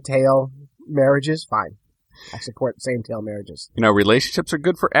same tail marriages, fine. I support same tail marriages. relationships are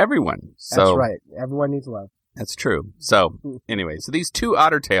good for everyone. So That's right. Everyone needs love. That's true. So anyway, these 2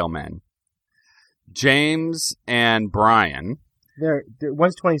 ottertail men, James and Brian. They're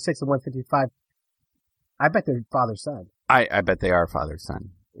one's 26 and 155. I bet they're father-son. I bet they are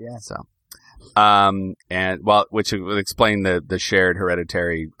father-son. Yeah. So, which would explain the shared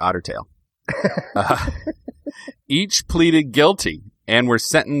hereditary ottertail. Each pleaded guilty and were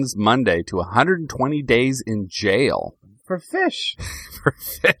sentenced Monday to 120 days in jail For fish. for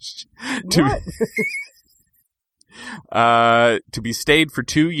fish. What? To be stayed for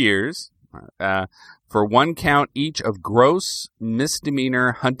 2 years, for 1 count each of gross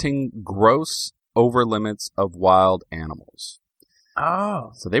misdemeanor hunting gross over limits of wild animals.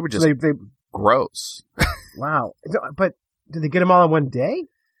 Oh. So they were just they gross. wow. But did they get them all in one day?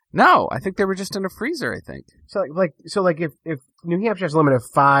 No, I think they were just in a freezer, I think. So if New Hampshire has a limit of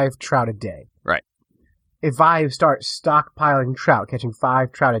 5 trout a day. Right. If I start stockpiling trout, catching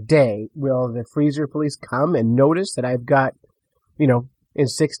 5 trout a day, will the freezer police come and notice that I've got, in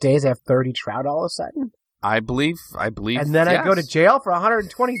 6 days I have 30 trout all of a sudden? I believe. And then yes. I go to jail for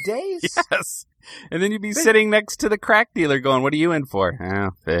 120 days? Yes. And then you'd be sitting next to the crack dealer going, "What are you in for?"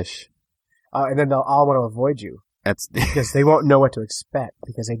 "Oh, fish." And then they'll all want to avoid you That's because they won't know what to expect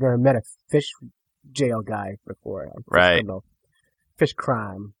because they've never met a fish jail guy before. Right. fish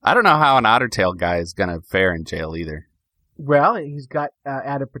crime. I don't know how an otter tail guy is going to fare in jail either. Well, he's got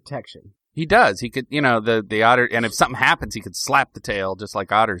added protection. He does. He could, the otter, and if something happens, he could slap the tail just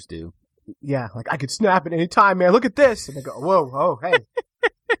like otters do. Yeah, like I could snap at any time, man. Look at this. And they go, whoa, oh, hey.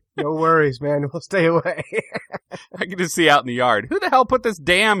 No worries, man. We'll stay away. I can just see out in the yard. Who the hell put this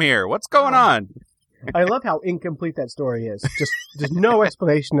dam here? What's going on? I love how incomplete that story is. Just no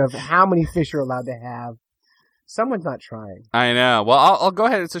explanation of how many fish you're allowed to have. Someone's not trying. I know. Well, I'll go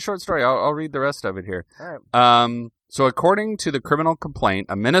ahead. It's a short story. I'll read the rest of it here. All right. So according to the criminal complaint,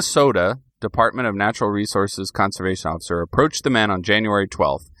 a Minnesota Department of Natural Resources conservation officer approached the men on January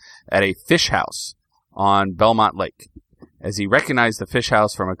 12th at a fish house on Belmont Lake, as he recognized the fish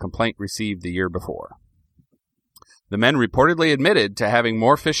house from a complaint received the year before. The men reportedly admitted to having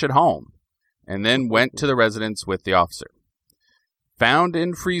more fish at home, and then went to the residence with the officer. Found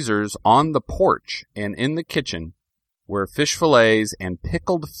in freezers on the porch and in the kitchen were fish fillets and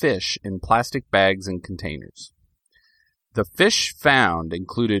pickled fish in plastic bags and containers. The fish found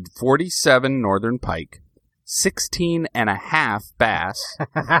included 47 northern pike, 16 and a half bass,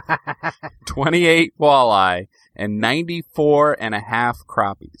 28 walleye, and 94 and a half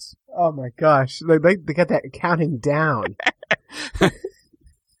crappies. Oh my gosh. They got that counting down.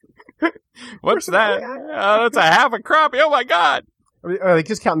 What's that? That's a half a crappie. Oh my God. Are they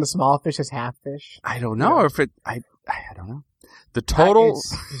just counting the small fish as half fish? I don't know if it, I don't know. The total.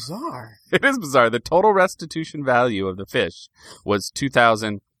 It's bizarre. It is bizarre. The total restitution value of the fish was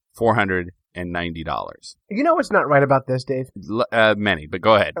 $2,490. You know what's not right about this, Dave? Many, but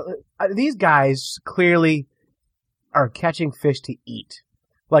go ahead. These guys clearly are catching fish to eat.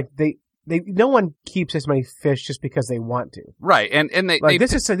 Like no one keeps this many fish just because they want to. Right, and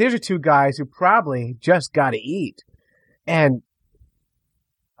these are two guys who probably just got to eat, and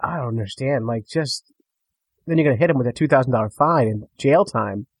I don't understand. Then you're gonna hit them with a $2,000 fine and jail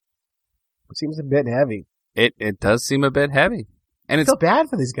time. It seems a bit heavy. It does seem a bit heavy, and I feel bad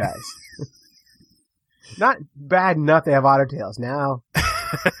for these guys. Not bad enough they have otter tails. Now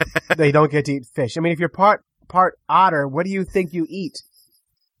they don't get to eat fish. I mean, if you're part otter, what do you think you eat?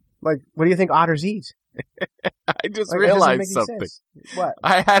 What do you think otters eat? I just realized something. Sense. What?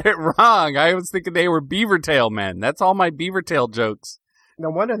 I had it wrong. I was thinking they were beaver tail men. That's all my beaver tail jokes. No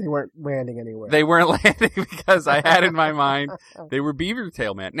wonder they weren't landing anywhere. They weren't landing because I had in my mind they were beaver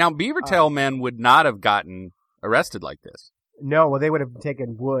tail men. Now, beaver tail men would not have gotten arrested like this. No, well, they would have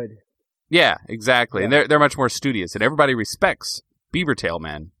taken wood. Yeah, exactly. Yeah. And they're much more studious, and everybody respects beaver tail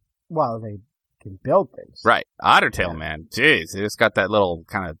men. Well, they can build things. Right. Otter tail man. Jeez, they just got that little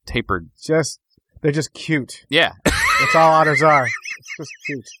kind of tapered. They're just cute. Yeah. That's all otters are. It's just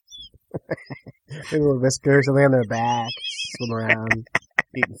cute. They little whiskers, and lay on their back, swim around,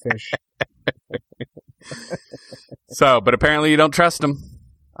 eating fish. But apparently you don't trust them.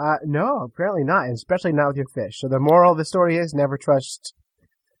 No, apparently not, and especially not with your fish. So the moral of the story is never trust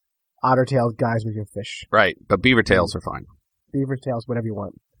otter-tailed guys with your fish. Right, but beaver tails are fine. Beaver tails, whatever you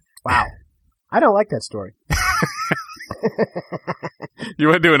want. Wow. I don't like that story. You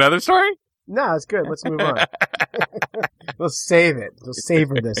want to do another story? No, it's good. Let's move on. We'll save it. We'll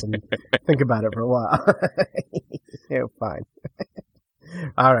savor this and think about it for a while. Yeah, fine.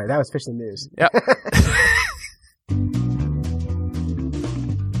 All right, that was Fish in the News. Yep.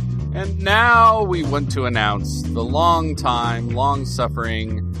 And now we want to announce the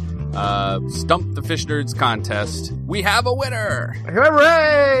long-suffering Stump the Fish Nerds contest. We have a winner!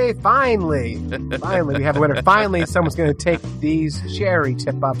 Hooray! Finally! Finally, we have a winner. Finally, someone's going to take these cherry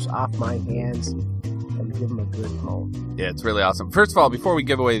tip-ups off my hands and give them a good home. Yeah, it's really awesome. First of all, before we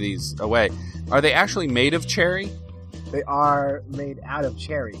give these away, are they actually made of cherry? They are made out of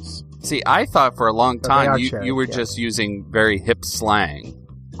cherries. See, I thought for a long time you were yeah. just using very hip slang.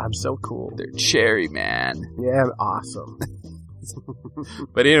 I'm so cool. They're cherry, man. Yeah, I'm awesome.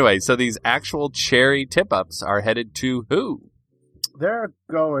 But anyway, so these actual cherry tip-ups are headed to who? They're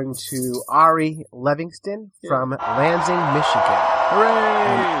going to Ari Livingston from Lansing, Michigan. Hooray!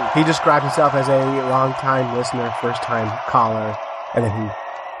 And he described himself as a long-time listener, first-time caller, and then he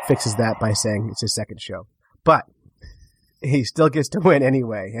fixes that by saying it's his second show. But he still gets to win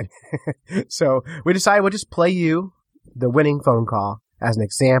anyway. So we decided we'll just play you the winning phone call as an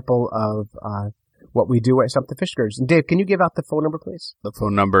example of what we do at Stump the Fish Nerds. And Dave, can you give out the phone number, please? The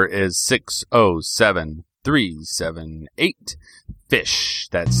phone number is 607-378-FISH.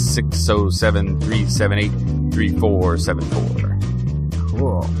 That's 607-378-3474.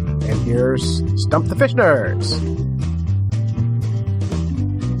 Cool. And here's Stump the Fish Nerds.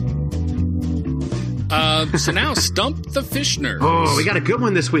 So now Stump the Fish Nerds. Oh, we got a good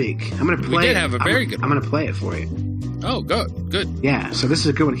one this week. I'm going to play We did have a very good one. I'm going to play it for you. Oh, good. Yeah, so this is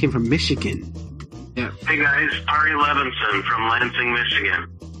a good one. It came from Michigan. Yeah. Hey guys, Ari Levinson from Lansing, Michigan.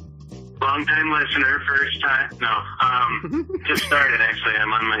 Long-time listener, first time. No, just started actually.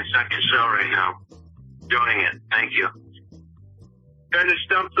 I'm on my second show right now. Enjoying it. Thank you. Trying to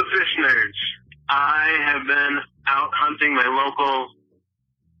stump the fish nerds. I have been out hunting my local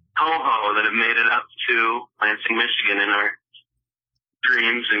coho that have made it up to Lansing, Michigan in our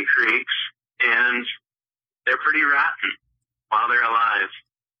streams and creeks, and they're pretty rotten while they're alive.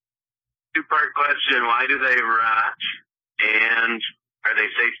 Two-part question, why do they rot, and are they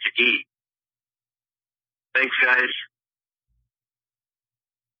safe to eat? Thanks, guys.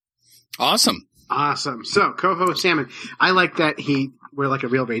 Awesome. So, coho salmon. I like that we're like a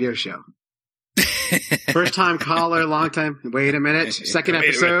real radio show. First time caller, long time. Wait a minute. Second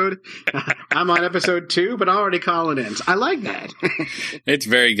episode. I'm on episode 2, but already calling in. I like that. It's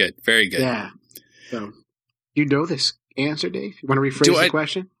very good. Very good. Yeah. So, you know this answer, Dave? You want to rephrase the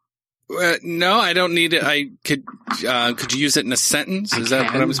question? No, I don't need it. I could you use it in a sentence? Is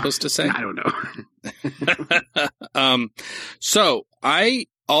that what I'm supposed to say? I don't know. So I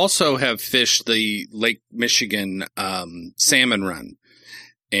also have fished the Lake Michigan salmon run,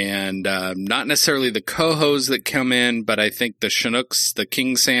 and not necessarily the cohos that come in, but I think the Chinooks, the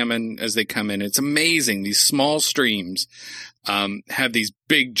king salmon as they come in. It's amazing. These small streams have these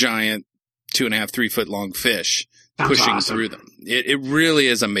big, giant 2.5, 3 foot long fish pushing through them. It really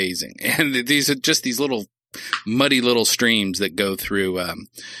is amazing. And these are just these little muddy little streams that go through.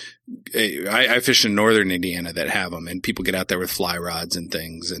 I fish in northern Indiana that have them, and people get out there with fly rods and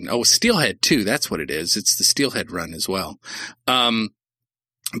things. And steelhead too. That's what it is. It's the steelhead run as well.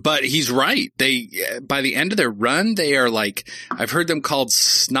 But he's right. By the end of their run, they are like, I've heard them called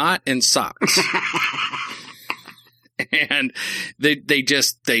snot and socks. And they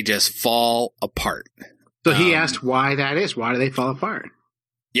just fall apart. So he asked why that is. Why do they fall apart?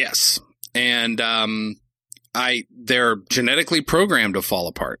 Yes. And they're genetically programmed to fall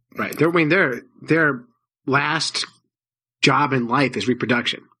apart. Right. Their last job in life is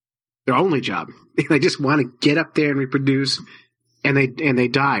reproduction. Their only job. They just want to get up there and reproduce, and they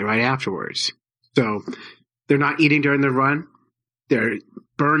die right afterwards. So they're not eating during the run. They're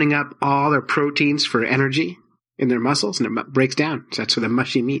burning up all their proteins for energy in their muscles, and it breaks down. So that's for the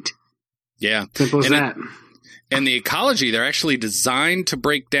mushy meat. Yeah. Simple as that. And the ecology, they're actually designed to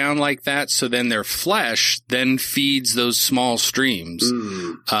break down like that, so then their flesh then feeds those small streams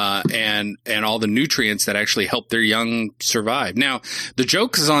and all the nutrients that actually help their young survive. Now, the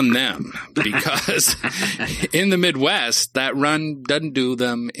joke is on them, because in the Midwest, that run doesn't do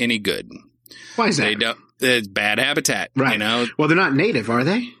them any good. Why is that? It's bad habitat, right? You know? Well, they're not native, are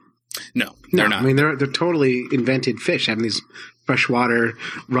they? No, they're not. I mean, they're totally invented fish, having these freshwater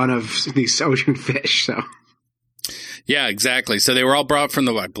run of these ocean fish. So, yeah, exactly. So they were all brought from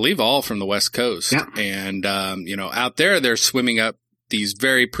I believe all from the West Coast. Yeah. And, out there, they're swimming up these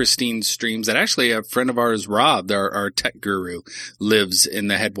very pristine streams that actually a friend of ours, Rob, our tech guru, lives in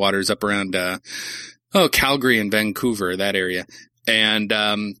the headwaters up around, Calgary and Vancouver, that area. And,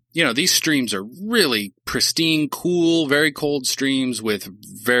 these streams are really pristine, cool, very cold streams with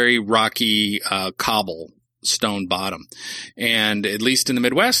very rocky, cobblestone bottom. And at least in the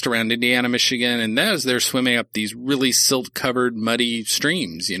Midwest around Indiana, Michigan, and they're swimming up these really silt covered, muddy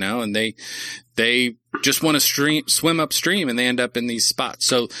streams, and they just want to swim upstream, and they end up in these spots.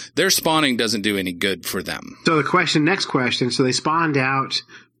 So their spawning doesn't do any good for them. So next question. So they spawned out.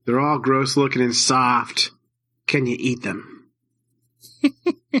 They're all gross looking and soft. Can you eat them?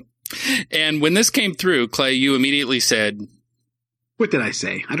 And when this came through, Clay, you immediately said, what did I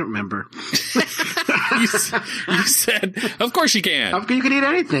say? I don't remember. you said, of course you can. You can eat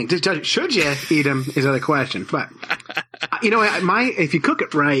anything. Should you eat them is another question. But, if you cook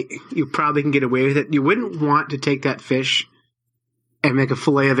it right, you probably can get away with it. You wouldn't want to take that fish and make a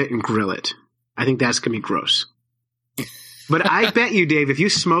fillet of it and grill it. I think that's going to be gross. But I bet you, Dave, if you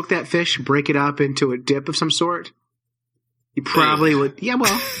smoke that fish, break it up into a dip of some sort, you probably would. Yeah,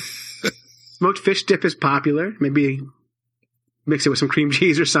 well, smoked fish dip is popular. Maybe mix it with some cream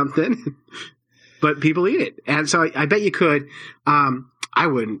cheese or something. But people eat it. And so I bet you could. I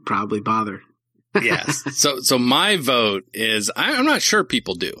wouldn't probably bother. Yes. So my vote is I'm not sure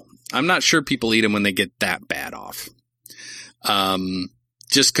people do. I'm not sure people eat them when they get that bad off.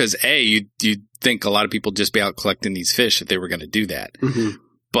 Just because, you'd think a lot of people just be out collecting these fish if they were going to do that. Mm-hmm.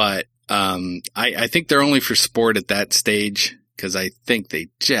 But I think they're only for sport at that stage, because I think they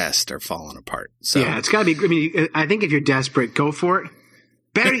just are falling apart. So yeah, it's got to be. I mean, I think if you're desperate, go for it.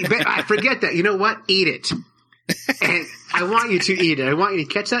 I forget that. You know what? Eat it. And I want you to eat it. I want you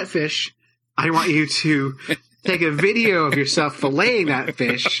to catch that fish. I want you to take a video of yourself filleting that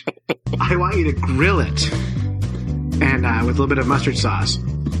fish. I want you to grill it and with a little bit of mustard sauce.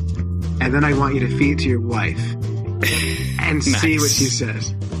 And then I want you to feed it to your wife and see what she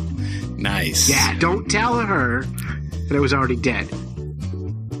says. Nice. Yeah, don't tell her that it was already dead.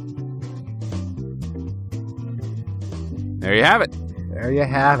 There you have it. There you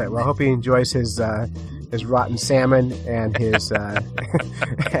have it. Well, I hope he enjoys his rotten salmon and his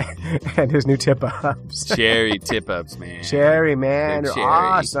and his new tip-ups. Cherry tip-ups, man. Cherry, man. Good They're cherry.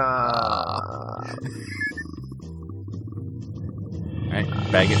 awesome. All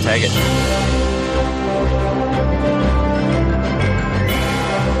right, bag it, tag it.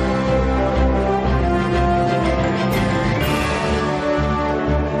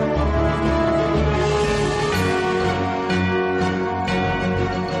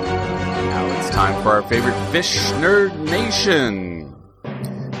 Now it's time for our favorite Fish Nerd Nation.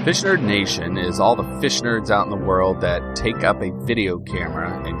 Fish Nerd Nation is all the fish nerds out in the world that take up a video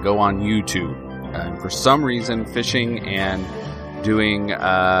camera and go on YouTube. And for some reason, fishing and doing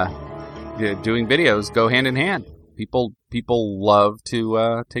videos go hand in hand. People love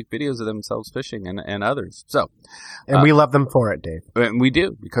to take videos of themselves fishing and others. So, And we love them for it, Dave. and we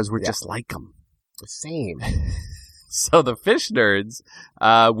do because we're just like them. The same. So the fish nerds,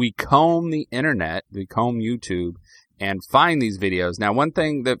 we comb the internet, we comb YouTube, and find these videos. Now, one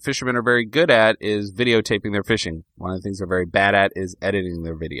thing that fishermen are very good at is videotaping their fishing. One of the things they're very bad at is editing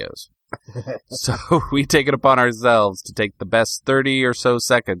their videos. So we take it upon ourselves to take the best 30 or so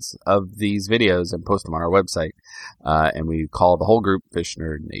seconds of these videos and post them on our website. And we call the whole group Fish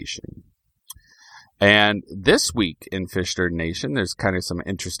Nerd Nation. And this week in Fish Nerd Nation, there's kind of some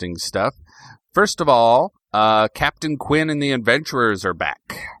interesting stuff. First of all, Captain Quinn and the Adventurers are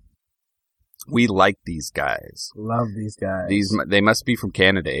back. We like these guys. Love these guys. They must be from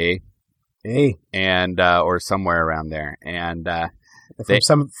Canada, eh? Hey. And or somewhere around there. And From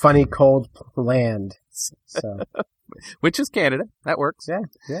some funny cold land. So. Which is Canada. That works.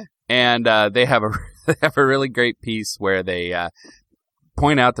 Yeah. And they have a really great piece where they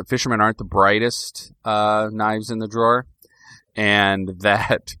point out that fishermen aren't the brightest knives in the drawer, and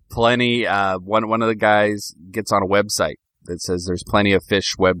that plenty. One of the guys gets on a website that says there's plenty of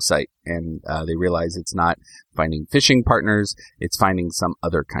fish website, and they realize it's not finding fishing partners, it's finding some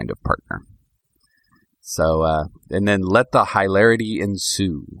other kind of partner. So, and then let the hilarity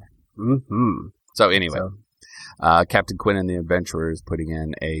ensue. Mm-hmm. So anyway, Captain Quinn and the Adventurers putting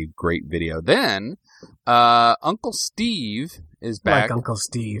in a great video. Then, Uncle Steve is back. I like Uncle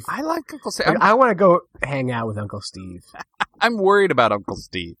Steve. I like Uncle Steve. I want to go hang out with Uncle Steve. I'm worried about Uncle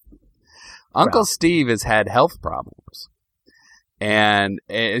Steve. Uncle Steve has had health problems. And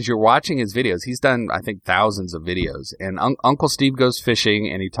as you're watching his videos, he's done, I think, thousands of videos. And Uncle Steve goes fishing,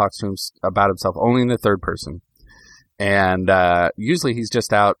 and he talks to him about himself only in the third person. And usually he's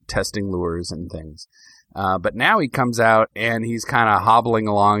just out testing lures and things. But now he comes out, and he's kind of hobbling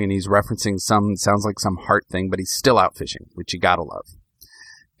along, and he's referencing sounds like some heart thing, but he's still out fishing, which you gotta love.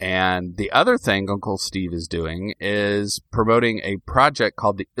 And the other thing Uncle Steve is doing is promoting a project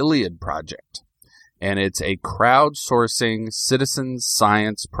called the Iliad Project. And it's a crowdsourcing citizen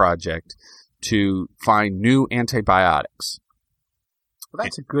science project to find new antibiotics. Well,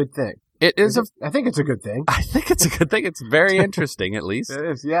 that's a good thing. It is. I think it's a good thing. I think it's a good thing. It's very interesting, at least. It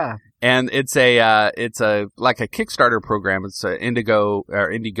is, yeah. And it's like a Kickstarter program. It's an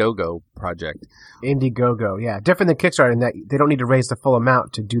Indiegogo project. Indiegogo, yeah. Different than Kickstarter in that they don't need to raise the full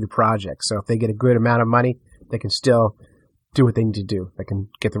amount to do the project. So if they get a good amount of money, they can still do what they need to do. They can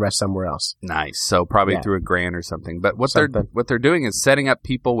get the rest somewhere else. Nice. So probably through a grant or something. But what they're doing is setting up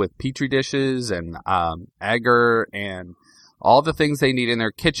people with petri dishes and agar and all the things they need in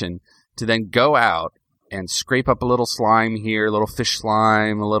their kitchen to then go out and scrape up a little slime here, a little fish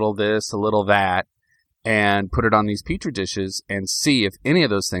slime, a little this, a little that, and put it on these petri dishes and see if any of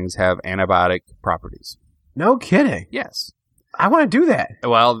those things have antibiotic properties. No kidding. Yes. I want to do that.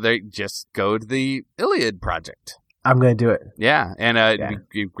 Well, they just go to the Iliad Project. I'm going to do it. Yeah, and it'd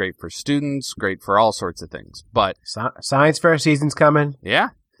be great for students, great for all sorts of things. But science fair season's coming. Yeah,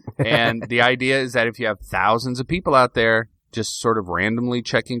 and the idea is that if you have thousands of people out there just sort of randomly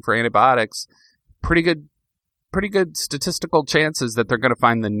checking for antibiotics, pretty good statistical chances that they're going to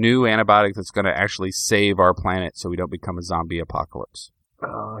find the new antibiotic that's going to actually save our planet so we don't become a zombie apocalypse.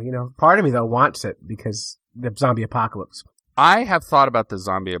 Part of me, though, wants it because the zombie apocalypse. I have thought about the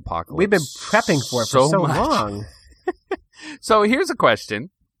zombie apocalypse. We've been prepping for it for so long. So here's a question.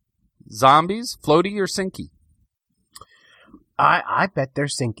 Zombies, floaty or sinky? I bet they're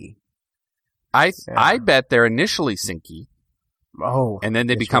sinky. I bet they're initially sinky. Oh. And then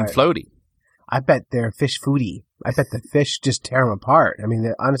they become floaty. I bet they're fish foodie. I bet the fish just tear them apart. I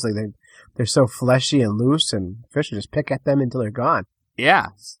mean, honestly, they're so fleshy and loose, and fish will just pick at them until they're gone. Yeah.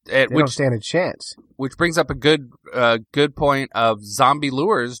 They don't stand a chance. Which brings up a good point of zombie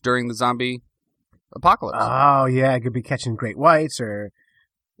lures during the zombie apocalypse. Oh, yeah. It could be catching great whites or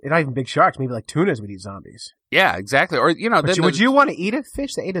not even big sharks. Maybe like tunas would eat zombies. Yeah, exactly. Or, would you want to eat a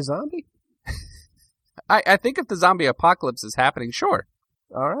fish that ate a zombie? I think if the zombie apocalypse is happening, sure.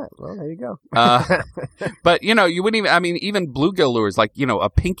 All right. Well, there you go. But, you wouldn't even bluegill lures, like, a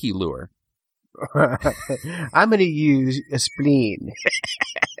pinky lure. I'm going to use a spleen.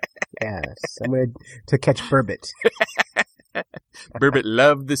 Yes. I'm going to catch burbot. Burbot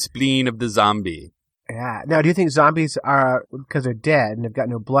loved the spleen of the zombie. Yeah. Now, do you think zombies are, because they're dead and they've got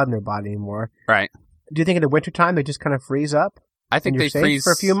no blood in their body anymore? Right. Do you think in the wintertime they just kind of freeze up? I think they freeze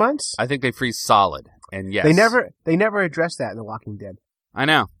for a few months. I think they freeze solid. And yes, they never address that in The Walking Dead. I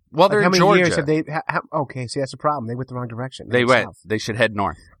know. Well, they're in Georgia. How many years have they? Okay, see that's the problem. They went the wrong direction. They went. South. They should head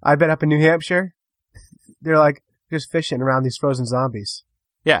north. I bet up in New Hampshire, they're like just fishing around these frozen zombies.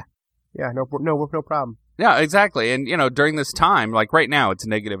 Yeah. Yeah. No problem. Yeah, exactly. And during this time, like right now, it's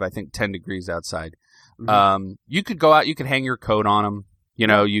negative. I think 10 degrees outside. Mm-hmm. You could go out. You could hang your coat on them.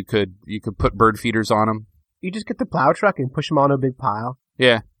 You could put bird feeders on them. You just get the plow truck and push them all in a big pile.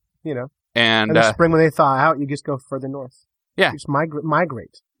 Yeah. And in the spring when they thaw out, you just go further north. Yeah. You just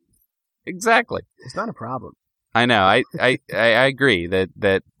migrate. Exactly. It's not a problem. I know. I agree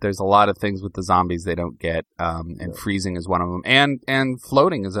that there's a lot of things with the zombies they don't get, and freezing is one of them, and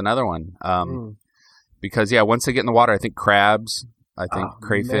floating is another one. Because once they get in the water, I think crabs,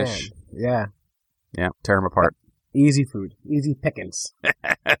 crayfish, man. yeah, tear them apart. Easy food, easy pickings.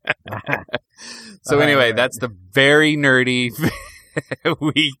 So anyway, that's the very nerdy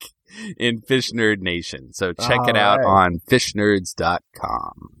week in Fish Nerd Nation. So check it out on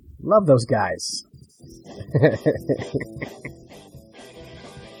fishnerds.com. Love those guys.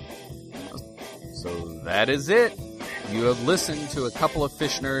 So that is it. You have listened to a couple of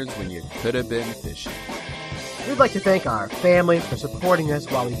fish nerds when you could have been fishing. We'd like to thank our family for supporting us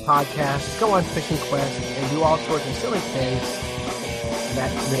while we podcast, go on fishing quests, and do all sorts of silly things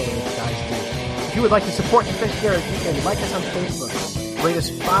that middle-aged guys do. If you would like to support the Fish Nerds, you can like us on Facebook, rate us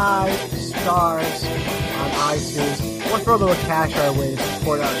 5 stars on iTunes, or throw a little cash our way to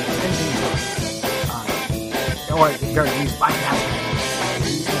support our endeavors. Or at the very least, buy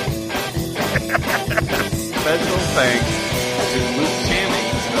Special thanks to Luke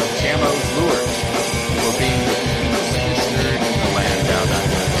Chammings of Chamo's Lures for being the fish nerd in the land down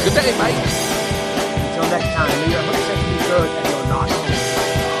under. Good day, Mike.